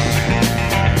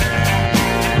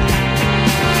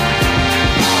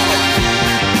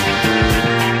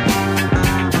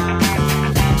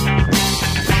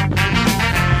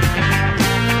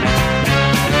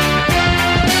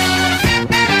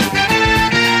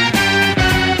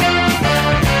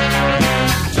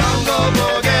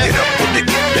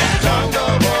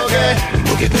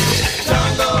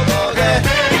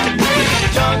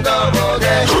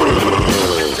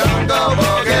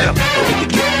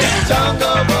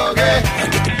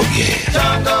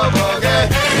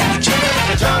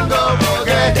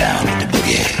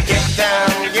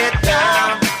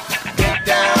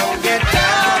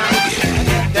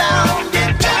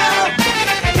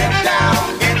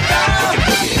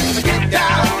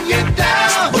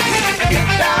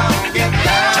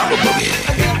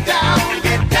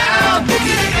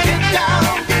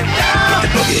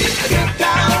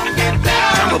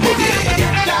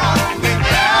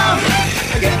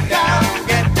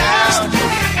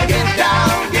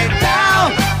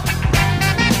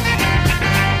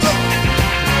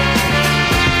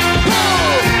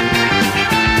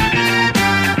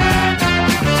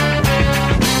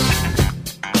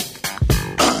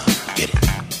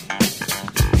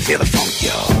 Feel the funk,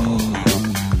 y'all.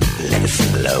 Let it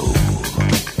flow.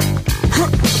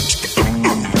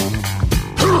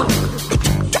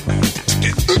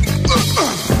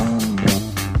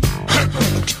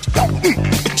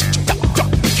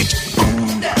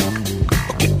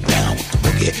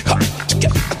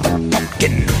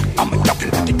 I'm talking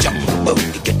about the jumbo.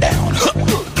 Get down,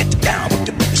 get down with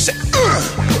the booty. Say,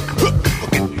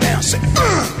 get down, say,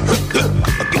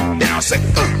 get down, say,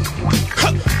 get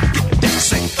down,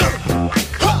 say,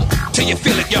 till you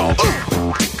feel it, y'all.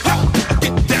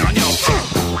 Get down, y'all.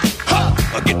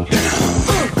 Get down, get up,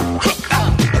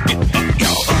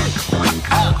 y'all.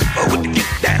 With the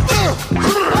get down.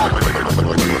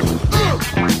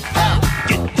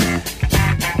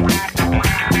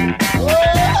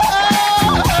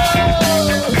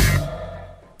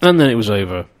 And then it was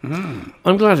over.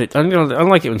 I'm glad. I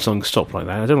like it when songs stop like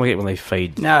that. I don't like it when they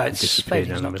fade. No, it's disappear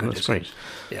fading's down not the middle. good, That's is great. it?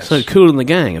 Yes. So Kool and the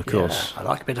Gang, of course. Yeah, I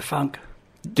like a bit of funk.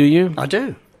 Do you? I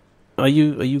do. Are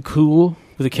you cool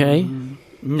with a K?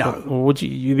 No. Or would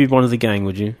you be one of the gang?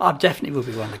 Would you? I definitely would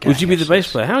be one of the gang. Would you be the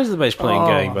bass player? How is the bass playing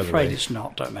going? By I'm the way, afraid it's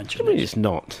not. Don't mention I mean, it. it's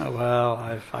not. Oh,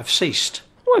 well, I've ceased.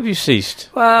 Why have you ceased?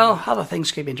 Well, other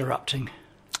things keep interrupting.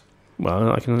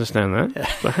 Well, I can understand that.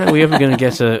 Yeah. But how are we ever going to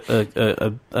get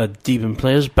a Demon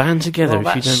Players band together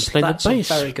if you don't play the bass?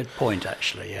 That's a very good point,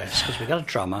 actually, yes, because we've got a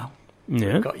drummer.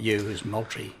 Yeah. We've got you, who's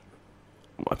multi.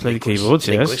 I play the keyboards,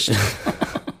 yes.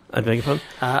 I beg your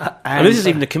pardon. And this is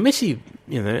even a committee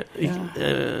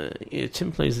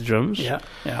Tim plays the drums. Yeah.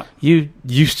 You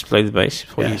used to play the bass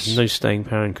before you Yes. had no staying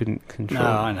power and couldn't control. No,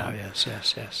 I know. Yes.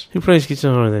 Who plays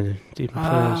guitar then? Deeper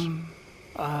players.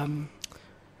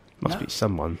 Must be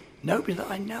someone. Nobody that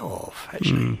I know of,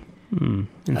 actually.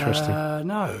 Interesting.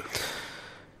 No.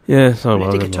 Yeah, We need a never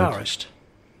mind. guitarist.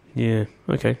 Yeah,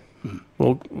 okay.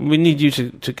 Well, we need you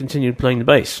to continue playing the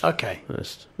bass. Okay.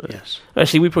 First. Yes.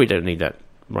 Actually, we probably don't need that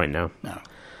right now. No.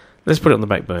 Let's put it on the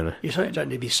back burner. You certainly don't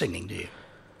need to be singing, do you?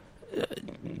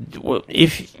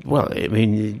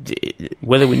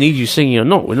 Whether we need you singing or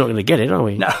not, we're not going to get it, are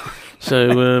we? No.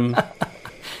 So,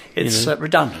 it's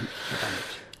redundant.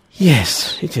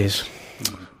 Yes, it is.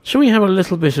 Shall we have a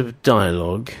little bit of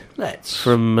dialogue? Let's.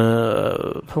 From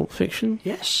Pulp Fiction?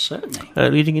 Yes, certainly.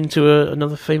 Leading into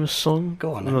another famous song.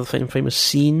 Go on. Another famous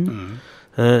scene.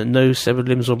 No severed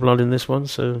limbs or blood in this one,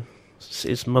 so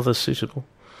it's mother suitable.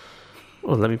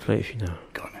 Well, let me play it if you know.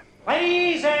 Go on.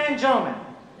 Ladies and gentlemen,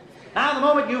 now the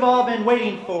moment you've all been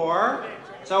waiting for.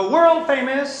 It's a world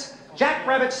famous Jack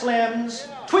Rabbit Slim's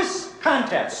Twist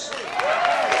Contest.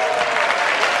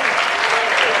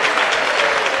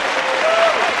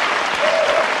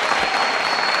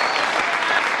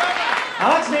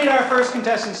 Now let's meet our first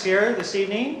contestants here this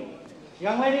evening.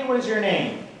 Young lady, what is your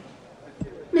name?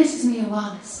 Mrs. Mia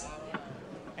Wallace.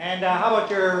 And how about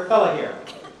your fella here?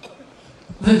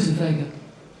 Vincent Vega.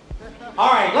 All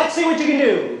right, let's see what you can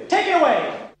do. Take it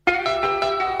away.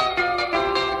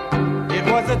 It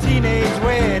was a teenage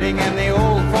wedding and the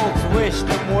old folks wished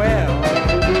them well.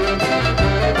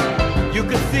 You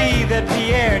could see that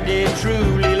Pierre did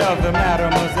truly love the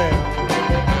mademoiselle.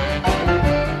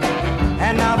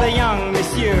 And now the young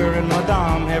monsieur and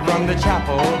madame have rung the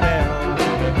chapel bell.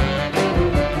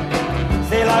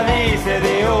 C'est la vie, say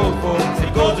the old folks.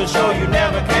 It goes to show you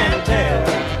never can tell.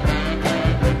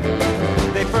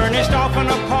 They furnished off an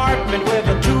apartment with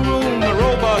a two-room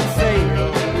robot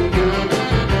sale.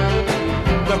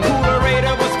 The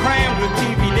coolerator was crammed with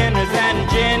TV dinners and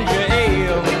ginger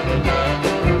ale.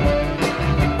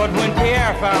 But when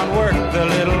Pierre found work, the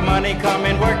little money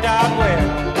coming worked out well.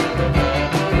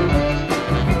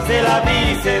 C'est la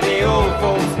vie, say the old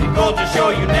folks. It goes to show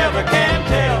you never can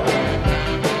tell.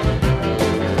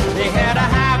 They had a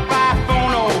hi-fi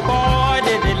phone, oh boy,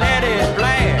 did they let it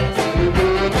blast.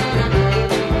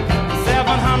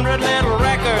 700 little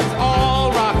records,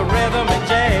 all rock, rhythm, and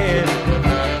jazz.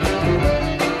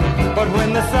 But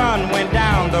when the sun went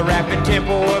down, the rapid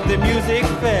tempo of the music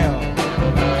fell.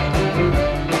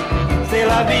 C'est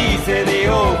la vie, say the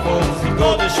old folks. It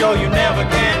goes to show you never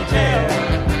can tell.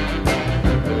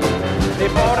 They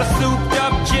bought a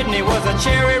souped-up jitney, was a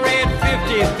cherry red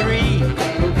 53,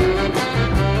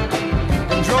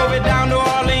 and drove it down to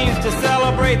Orleans to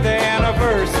celebrate their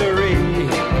anniversary.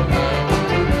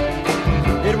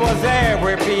 It was there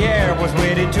where Pierre was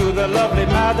wedded to the lovely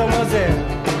mademoiselle.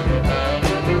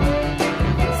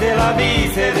 C'est la vie,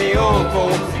 say the old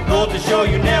folks. It goes to show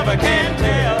you never can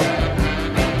tell.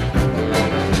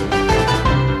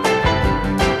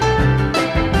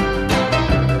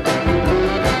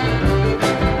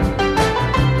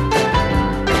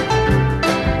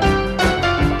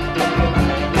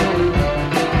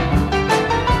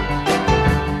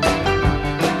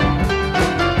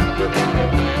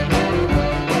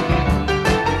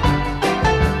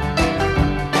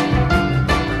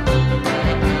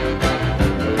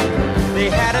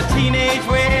 Teenage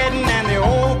wedding and the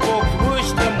old folks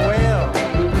wished them well.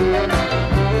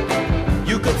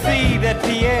 You could see that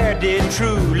Pierre did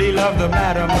truly love the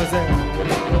mademoiselle.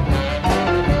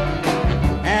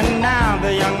 And now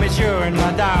the young monsieur and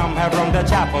madame have rung the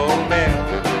chapel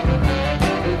bell.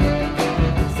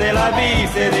 C'est la vie,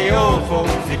 say the old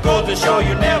folks. It goes to show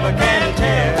you never can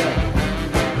tell.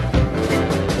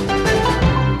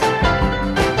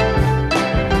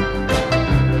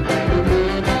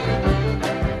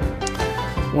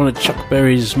 One of Chuck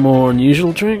Berry's more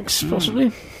unusual tracks,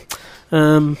 possibly.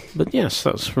 But yes,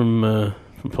 that's from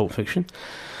Pulp Fiction,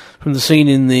 from the scene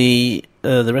in the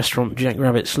restaurant Jack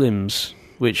Rabbit Slim's,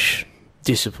 which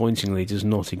disappointingly does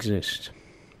not exist.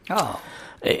 Oh,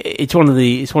 it's one of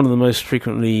the most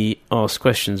frequently asked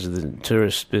questions of the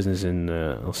tourist business in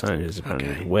Los Angeles. Apparently,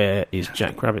 Okay. Where is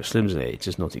Jack Rabbit Slim's? It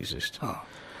does not exist. Oh.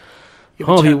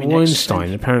 Harvey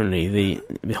Weinstein, apparently,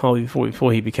 Harvey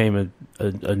before he became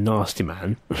a nasty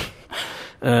man,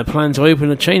 planned to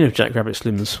open a chain of Jack Rabbit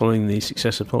Slims following the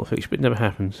success of Pulp Fiction, but it never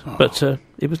happened. Oh. But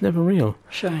it was never real.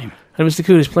 Shame. And it was the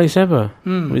coolest place ever,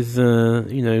 Mm. with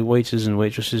waiters and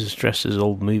waitresses dressed as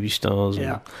old movie stars,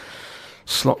 Yeah. and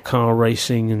slot car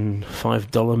racing and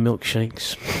 $5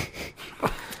 milkshakes.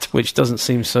 Which doesn't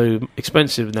seem so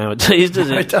expensive nowadays, does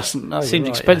it? No, it doesn't. No, seemed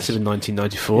right, expensive yes. in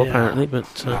 1994, Yeah. apparently,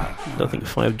 but I don't think a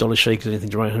 $5 shake is anything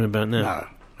to write home about now.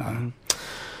 No.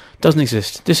 Doesn't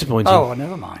exist. Disappointing. Oh,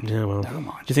 never mind. Yeah, well. Never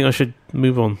mind. Do you think I should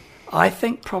move on? I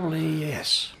think probably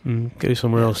yes. Go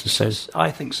somewhere else instead?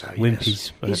 I think so, Wimpy's,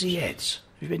 yes. perhaps. Easy Eds.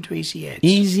 Have you been to Easy Eds?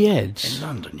 Easy Eds? In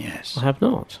London, yes. I have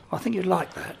not. I think you'd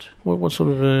like that. What sort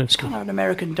of... It's kind of an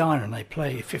American diner, and they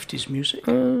play 50s music.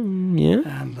 yeah.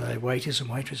 And the waiters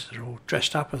and waitresses are all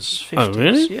dressed up as 50s. Oh,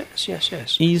 really?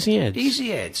 Yes. Easy Eds?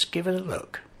 Easy Eds. Give it a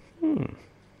look.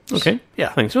 Okay. Yeah.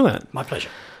 Thanks for that. My pleasure.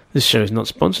 This show is not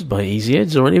sponsored by Easy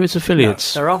Eds or any of its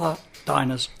affiliates. No, there are other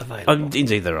diners available.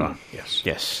 Indeed there are. Yes.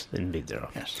 Yes, indeed there are.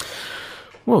 Yes.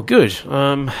 Well, good.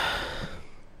 Are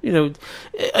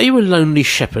you a lonely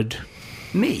shepherd?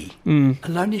 Me? A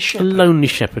lonely shepherd? A lonely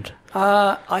shepherd.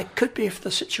 I could be if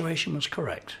the situation was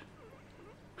correct.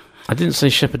 I didn't say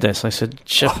shepherdess, I said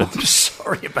shepherd. Oh, I'm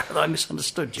sorry about that. I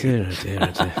misunderstood you.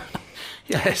 Dear.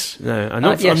 Yes. No, I'm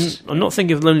not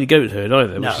thinking of lonely goat herd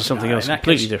either, which is something else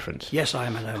completely different. Yes, I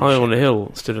am a lonely High shepherd. on a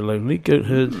hill stood a lonely goat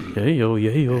herd. Yeah.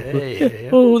 Yeah.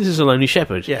 Oh, this is a lonely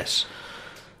shepherd. Yes.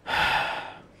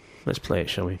 Let's play it,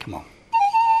 shall we? Come on.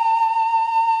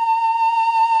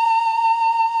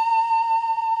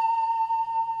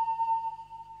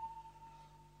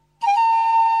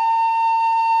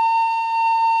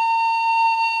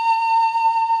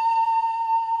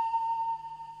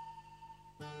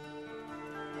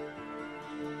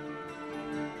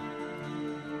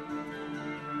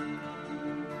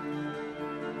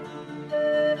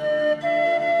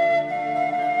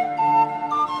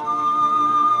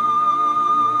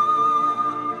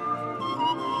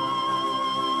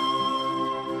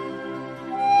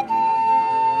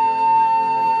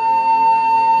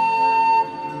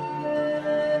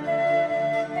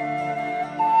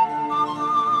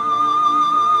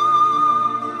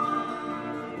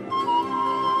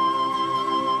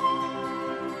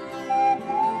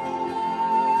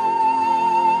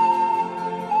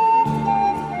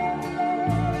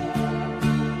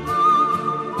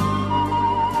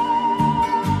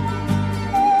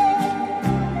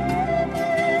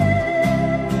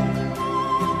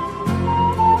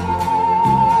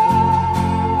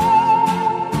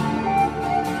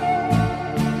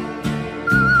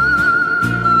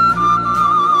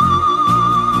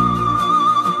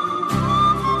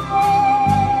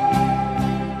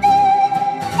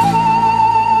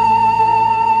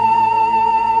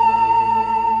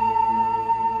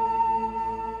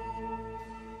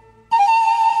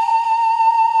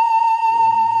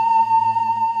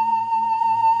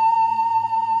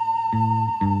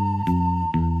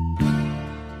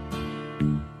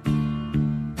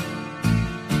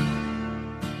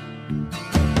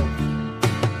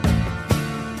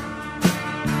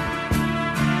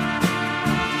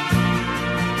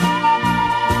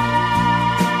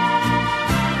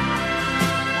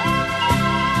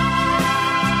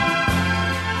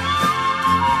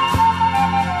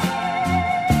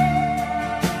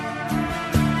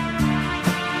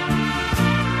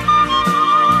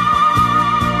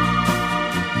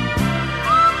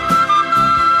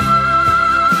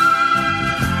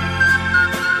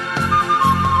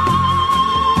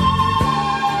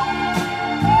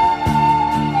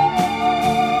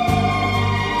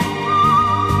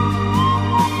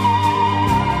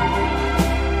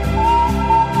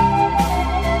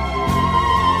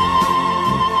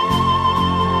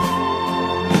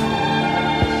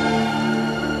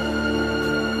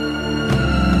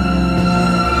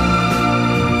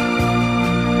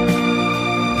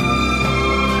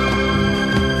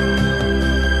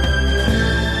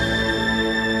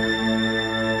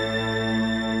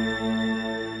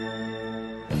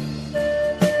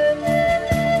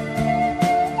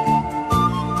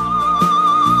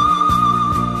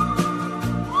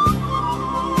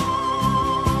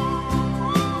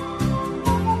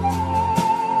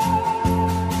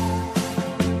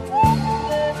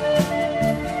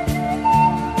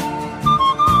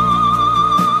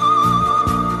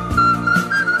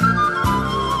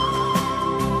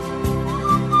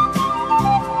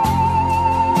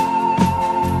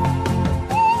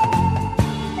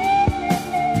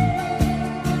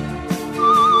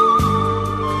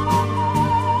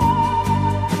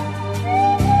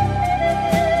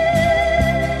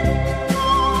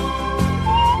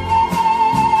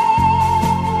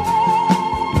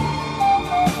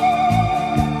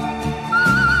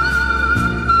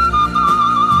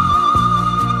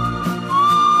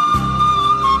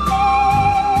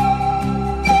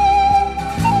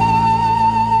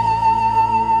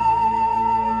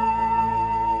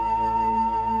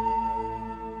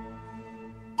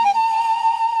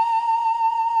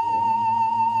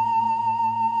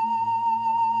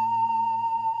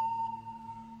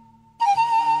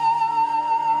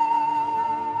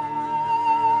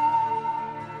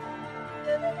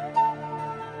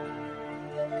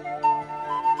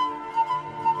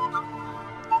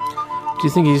 Do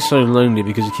you think he's so lonely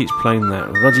because he keeps playing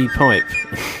that ruddy pipe?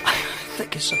 I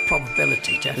think it's a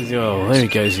probability, definitely. Oh, there he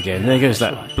goes again. There goes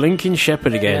that right. blinking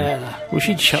shepherd again. Yeah. Wish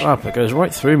he'd shut up. It goes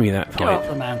right through me, that Go up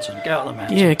pipe. the mountain. Go up the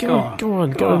mountain. Yeah, Go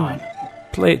go on.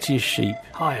 Play it to your sheep.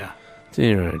 Higher.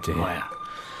 Dear, oh dear. Higher.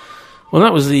 Well,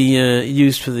 that was the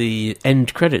used for the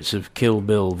end credits of Kill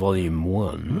Bill Volume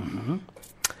 1. Mm-hmm.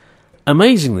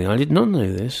 Amazingly, I did not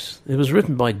know this. It was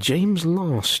written by James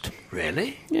Last.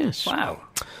 Really? Yes. Wow.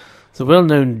 The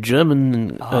well-known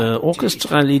German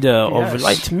orchestra leader of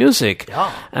light music.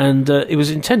 Yeah. And it was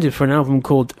intended for an album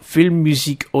called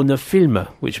Filmmusik ohne Filme,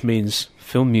 which means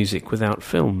film music without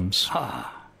films.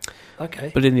 Ah.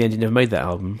 Okay. But in the end, he never made that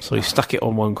album, so he stuck it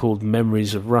on one called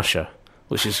Memories of Russia,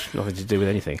 which is nothing to do with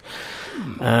anything.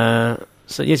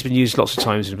 So, yeah, it's been used lots of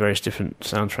times in various different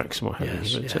soundtracks and what have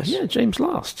you. But, yeah, James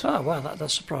Last. Oh, wow, that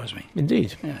does surprise me.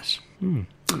 Indeed. Yes.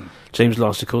 James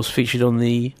Last, of course, featured on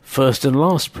the first and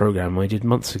last programme I did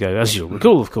months ago, as you'll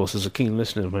recall, of course, as a keen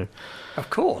listener of my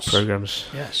programmes.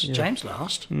 Yes, Yeah. James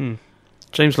Last.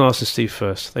 James Last and Steve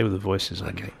First, they were the voices.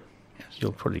 Okay. Yes.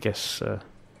 You'll probably guess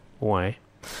why.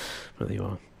 But there you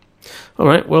are. All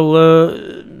right, well,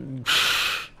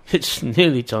 it's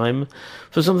nearly time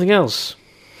for something else.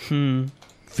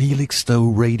 Felixstowe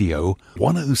Radio,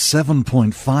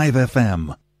 107.5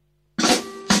 FM.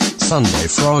 Sunday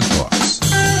Frog Box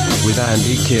with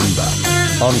Andy Kimber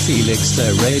on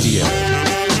Felixstowe Radio,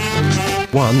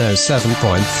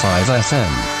 107.5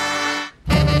 FM.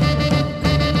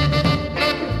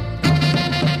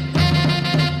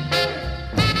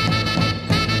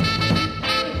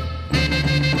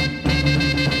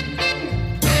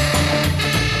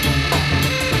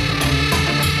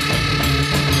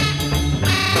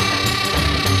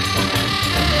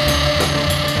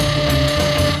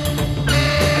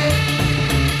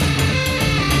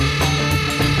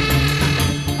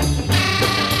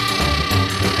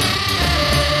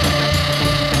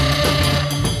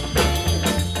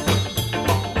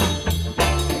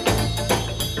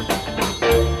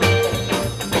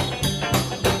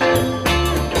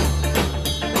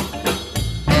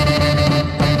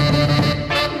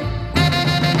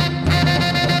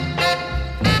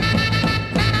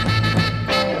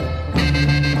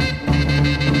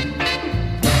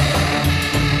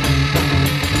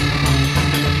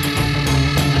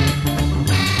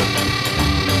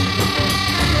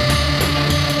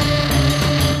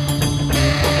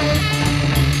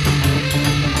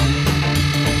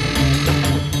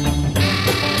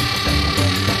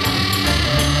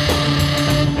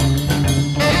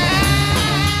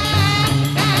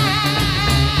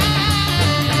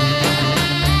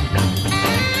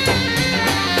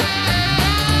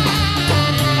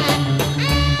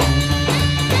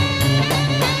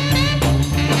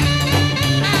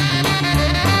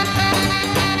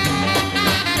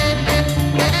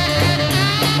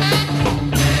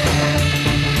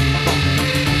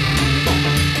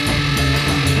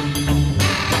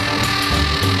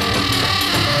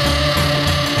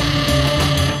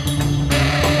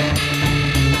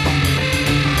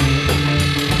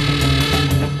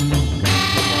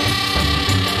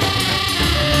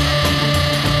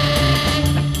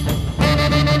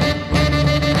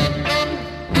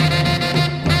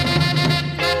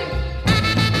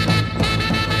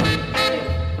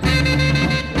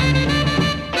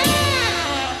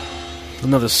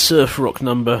 Another surf rock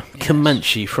number,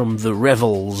 Comanche from The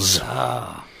Revels.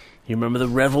 Ah. You remember The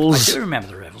Revels? I do remember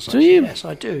The Revels. Do you? Yes,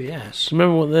 I do, yes. Do you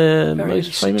remember what their Very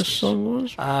most famous 60s. song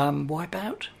was?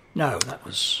 Wipeout? No, that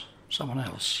was someone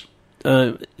else.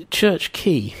 Church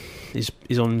Key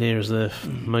is on there as their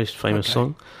most famous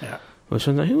song. Yeah. Which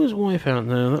one? Who was Wipeout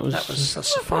now? That was the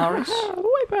Safaris.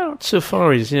 Wipeout.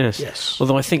 Safaris, yes. Yes.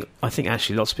 Although I think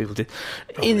actually lots of people did.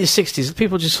 In the 60s,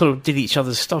 people just sort of did each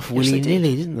other's stuff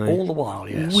willy-nilly, didn't they? All the while,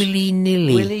 yes.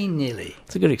 Willy-nilly. Willy-nilly.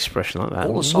 It's a good expression like that.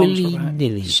 All the songs were about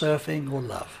willy-nilly. surfing or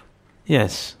love.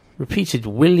 Yes. Repeated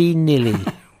willy-nilly.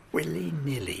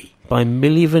 Willy-nilly. By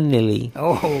Milli Vanilli.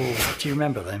 Oh, do you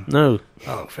remember them? No.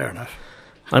 Oh, fair enough.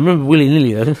 I remember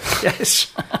willy-nilly, though.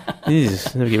 Yes.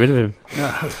 Jesus, never get rid of him.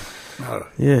 No.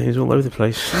 Yeah, he was all over the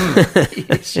place.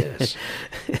 Yes.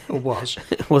 Or was.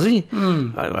 Was he?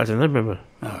 Mm. I don't know, remember.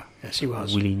 Oh, yes, he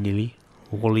was. Willy-nilly.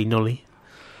 Wally-nolly.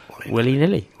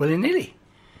 Willy-nilly. Willy-nilly.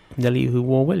 Nelly who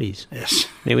wore wellies. Yes.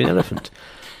 Maybe an elephant.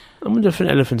 I wonder if an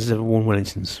elephant has ever worn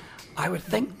Wellingtons. I would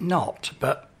think not,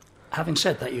 but having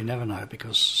said that, you never know,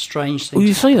 because strange things... Well,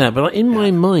 you say that, but in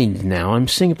my mind now, I'm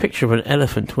seeing a picture of an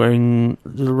elephant wearing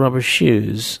little rubber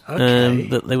shoes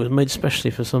that they were made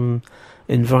especially for some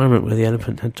environment where the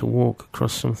elephant had to walk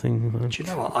across something. Do you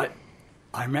know what?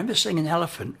 I remember seeing an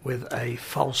elephant with a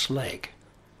false leg.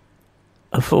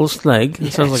 A false leg?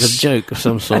 It sounds like a joke of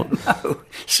some sort. No,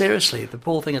 seriously, the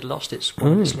poor thing had lost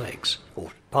one of its legs,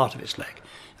 or part of its leg,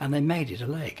 and they made it a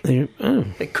leg.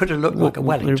 It could have looked like a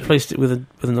Wellington. They replaced it with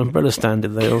an umbrella stand,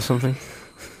 did they, or something?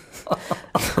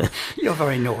 You're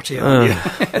very naughty, aren't you?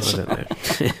 I don't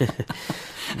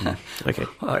know.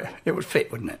 Okay. It would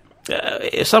fit, wouldn't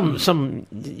it? Some,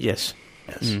 yes.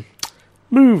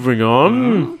 Moving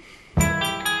on.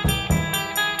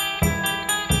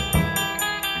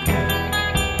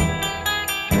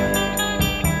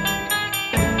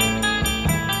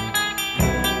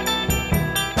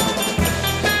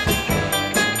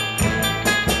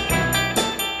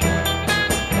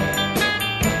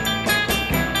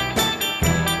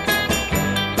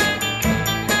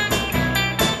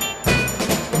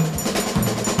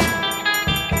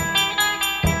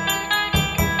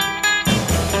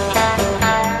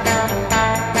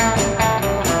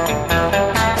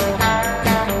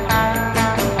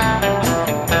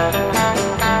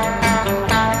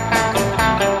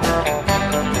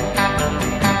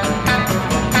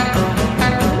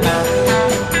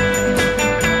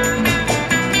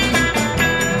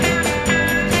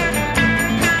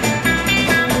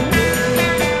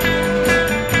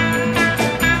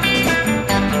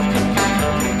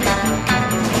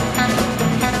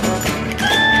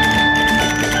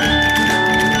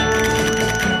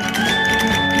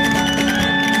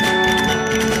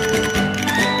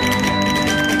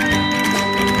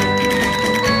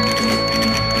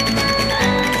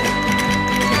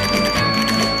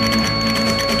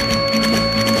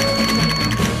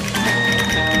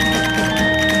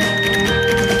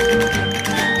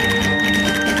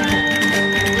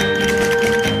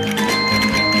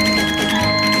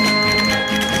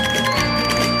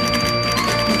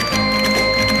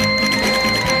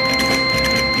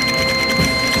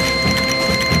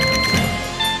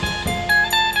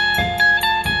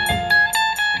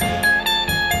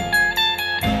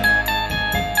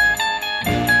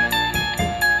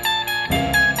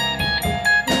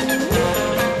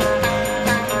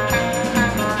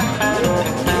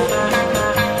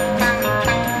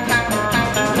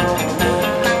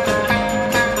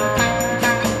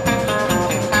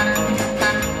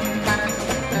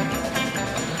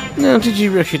 Now, did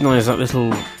you recognise that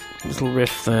little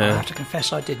riff there? I have to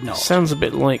confess I did not. Sounds a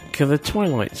bit like the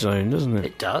Twilight Zone, doesn't it?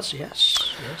 It does,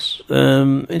 yes.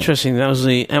 Interesting. That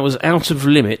was Out of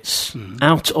Limits.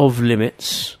 Out of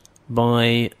Limits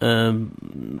by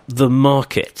The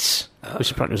Markets,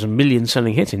 which apparently was a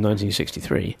million-selling hit in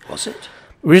 1963. Was it?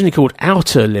 Originally called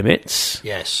Outer Limits,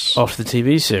 yes, after the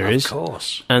TV series, of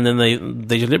course, and then they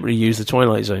deliberately used the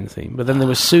Twilight Zone theme. But then they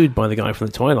were sued by the guy from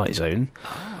the Twilight Zone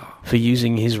for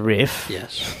using his riff.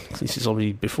 Yes, this is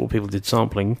obviously before people did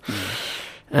sampling.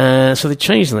 So they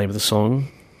changed the name of the song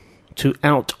to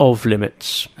Out of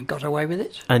Limits, and got away with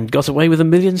it. And got away with a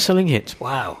million-selling hit.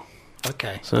 Wow.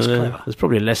 Okay, so that's clever. There's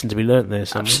probably a lesson to be learnt there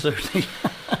somewhere. Absolutely.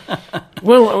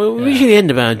 Well, we're reaching the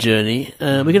end of our journey.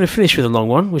 We're going to finish with a long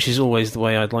one, which is always the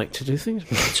way I'd like to do things.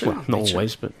 Well, not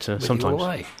always, but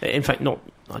sometimes. In fact, not.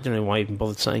 I don't know why I even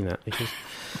bothered saying that, because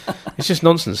it's just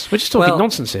nonsense. We're just talking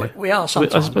nonsense here. We are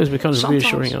sometimes. I suppose we're kind of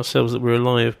reassuring ourselves that we're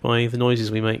alive by the noises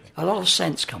we make. A lot of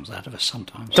sense comes out of us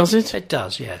sometimes. Does it? It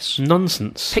does, yes.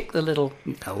 Nonsense. Pick the little...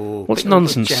 What's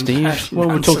nonsense, Steve? What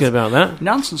are we talking about that?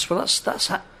 Nonsense, well, that's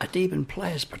a Deben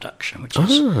Players production, which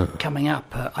is coming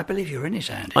up. I believe you're in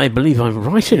it, Andy. I believe I'm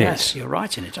right in it. Yes, you're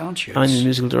right in it, aren't you? I'm the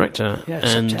musical director,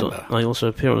 and September. I also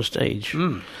appear on stage.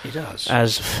 He does.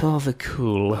 As Father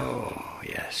Cool. Oh,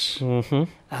 yes. Mm-hmm.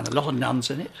 And a lot of nuns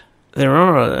in it. There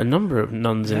are a number of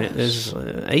nuns in it. There's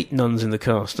 8 nuns in the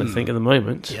cast, I think, at the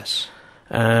moment. Yes.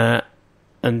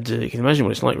 And you can imagine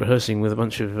what it's like rehearsing with a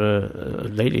bunch of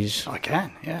ladies. I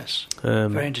can, yes.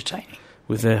 Very entertaining.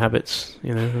 With their habits,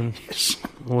 and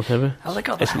whatever. Oh, they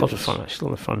got it's a lot of fun, actually, a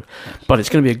lot of fun. Yes. But it's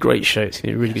going to be a great show. It's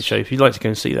going to be a really good show. If you'd like to go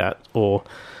and see that, or,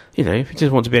 if you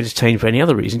just want to be entertained for any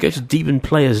other reason, go to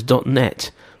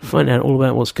debenplayers.net. Find out all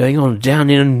about what's going on down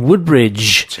in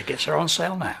Woodbridge. Tickets are on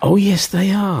sale now. Oh, yes,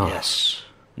 they are. Yes.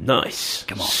 Nice.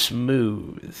 Come on.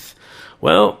 Smooth.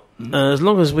 Well, as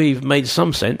long as we've made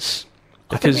some sense,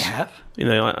 because, I think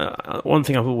we have. One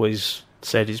thing I've always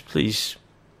said is please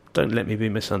don't let me be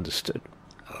misunderstood.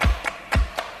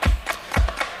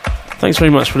 Thanks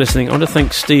very much for listening. I want to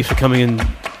thank Steve for coming and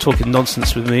talking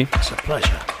nonsense with me. It's a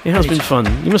pleasure. It has been fun.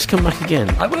 You must come back again.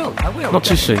 I will. Not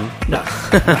too soon. No.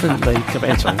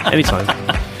 Anytime.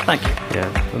 Thank you. Yeah.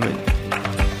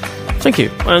 Thank you.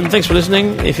 And thanks for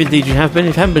listening. If indeed you have been.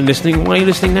 If you haven't been listening, why are you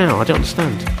listening now? I don't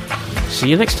understand. See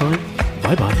you next time.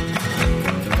 Bye-bye.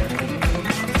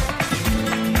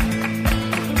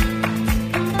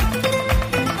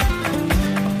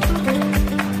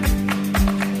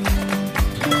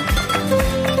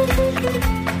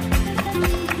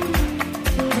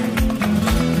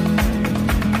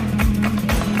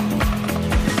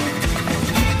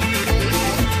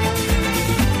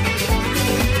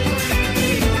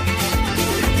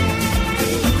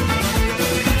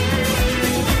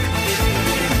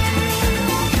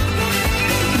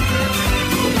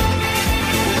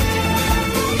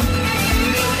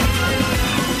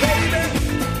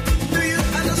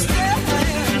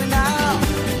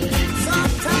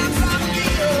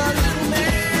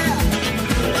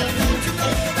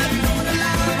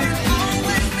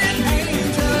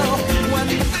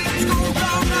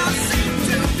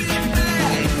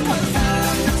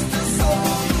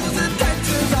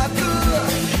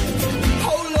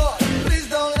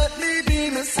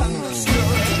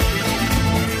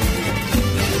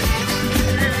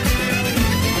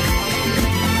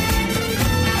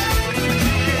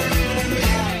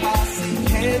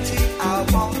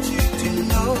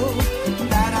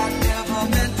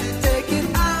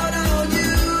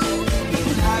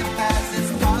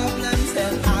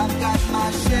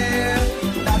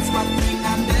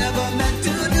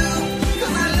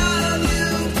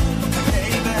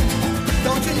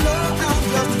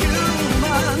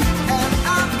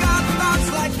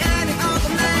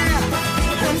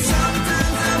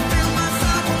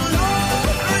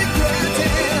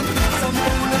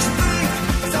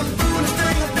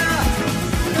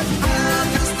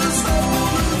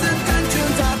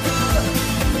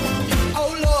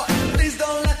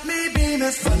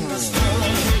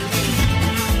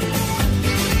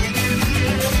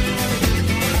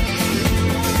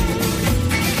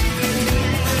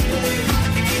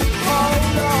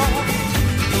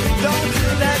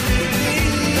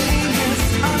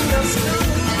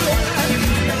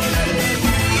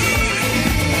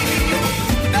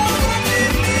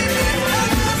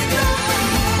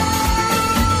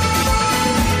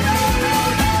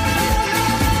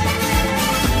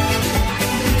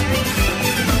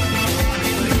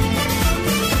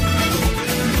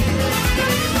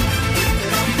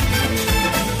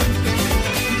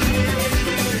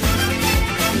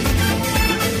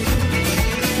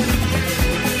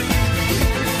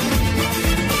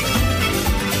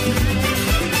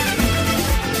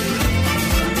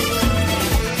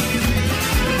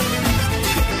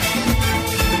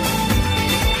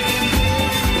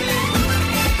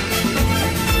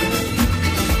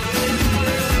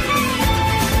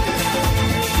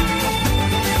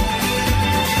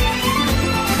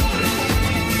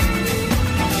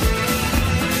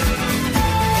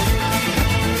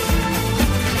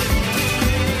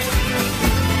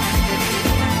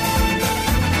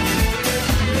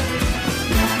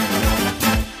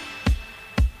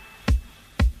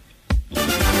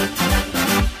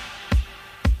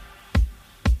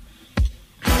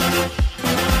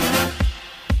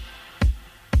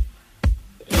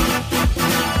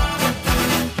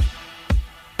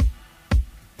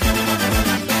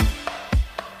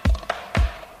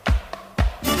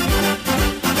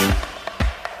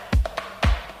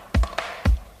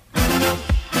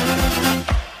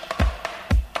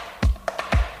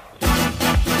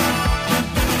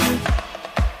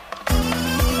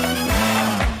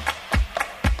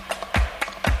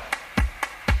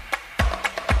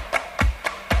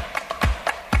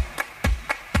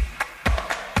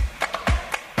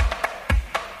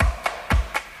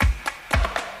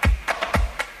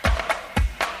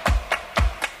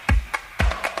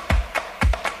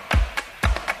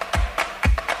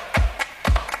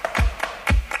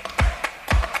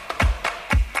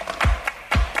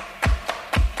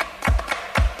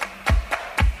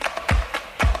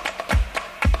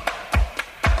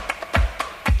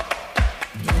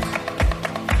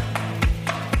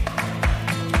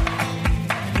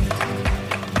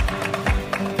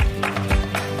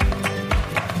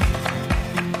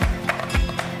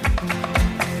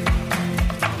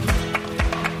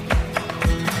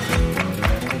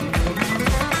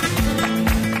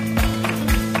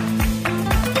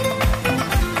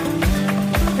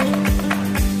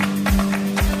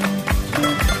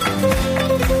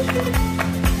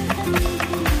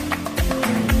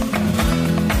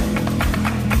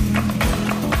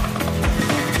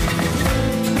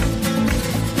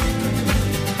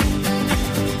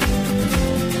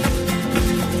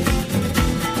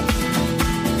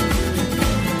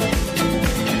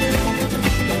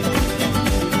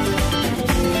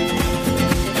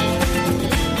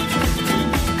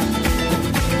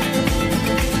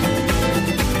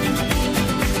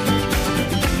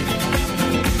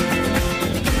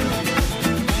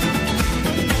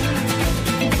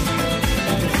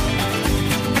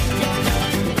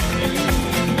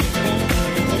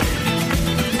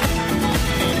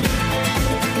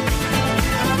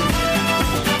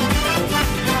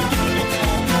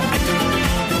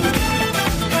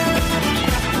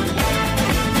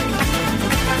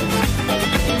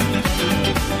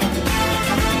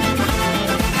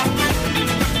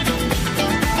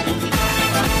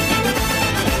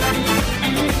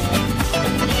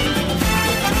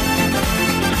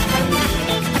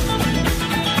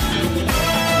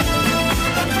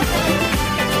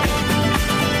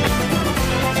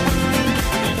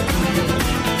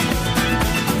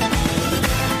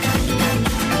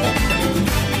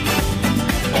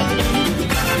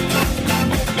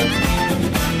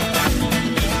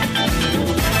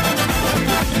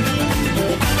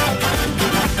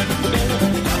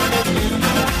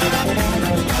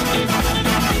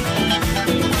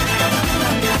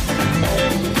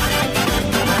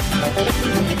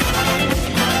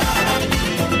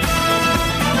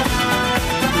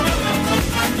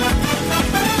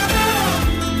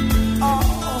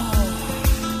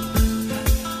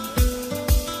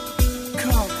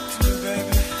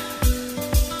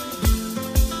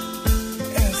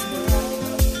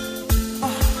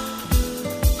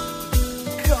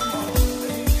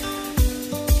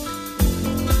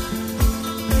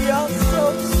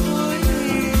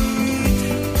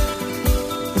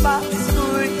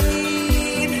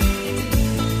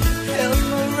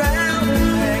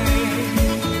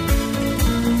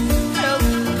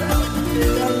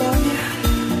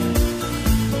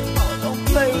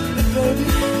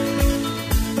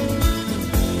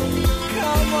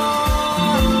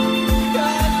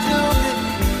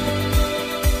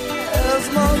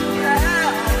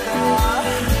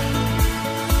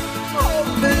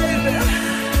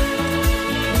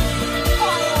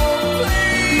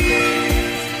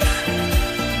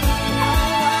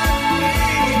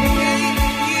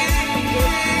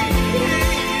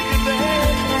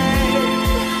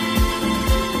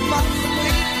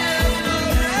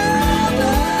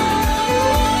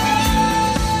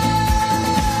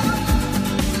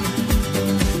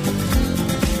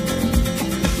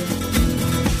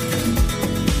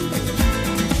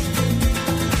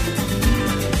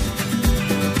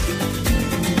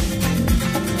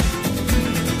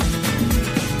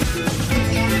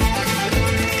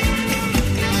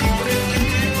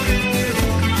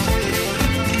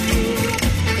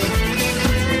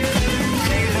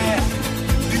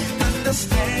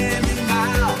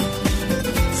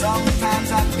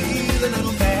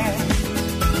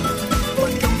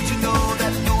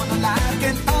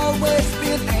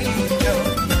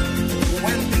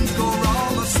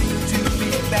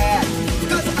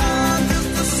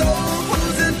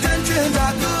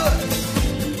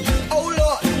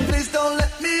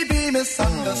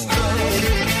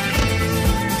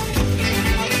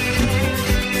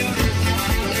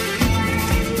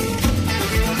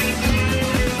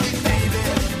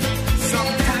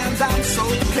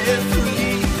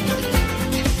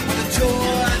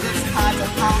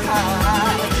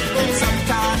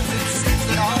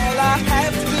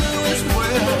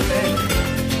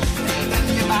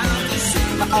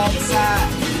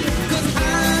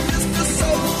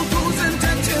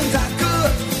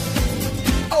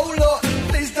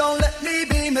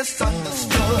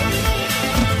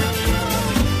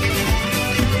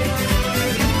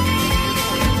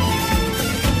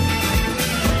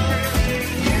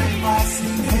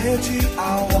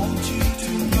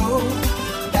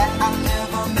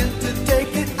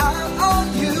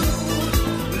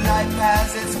 life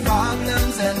has its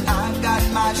problems and I've got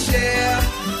my share.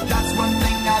 That's one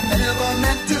thing I never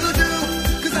meant to do,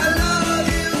 'cause I love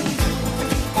you.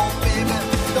 Oh baby,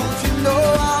 don't you know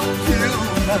I'm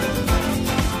human?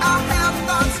 I have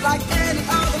thoughts like any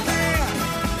other man,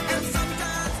 and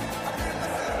sometimes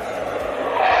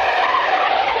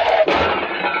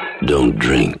Don't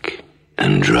drink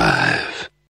and drive.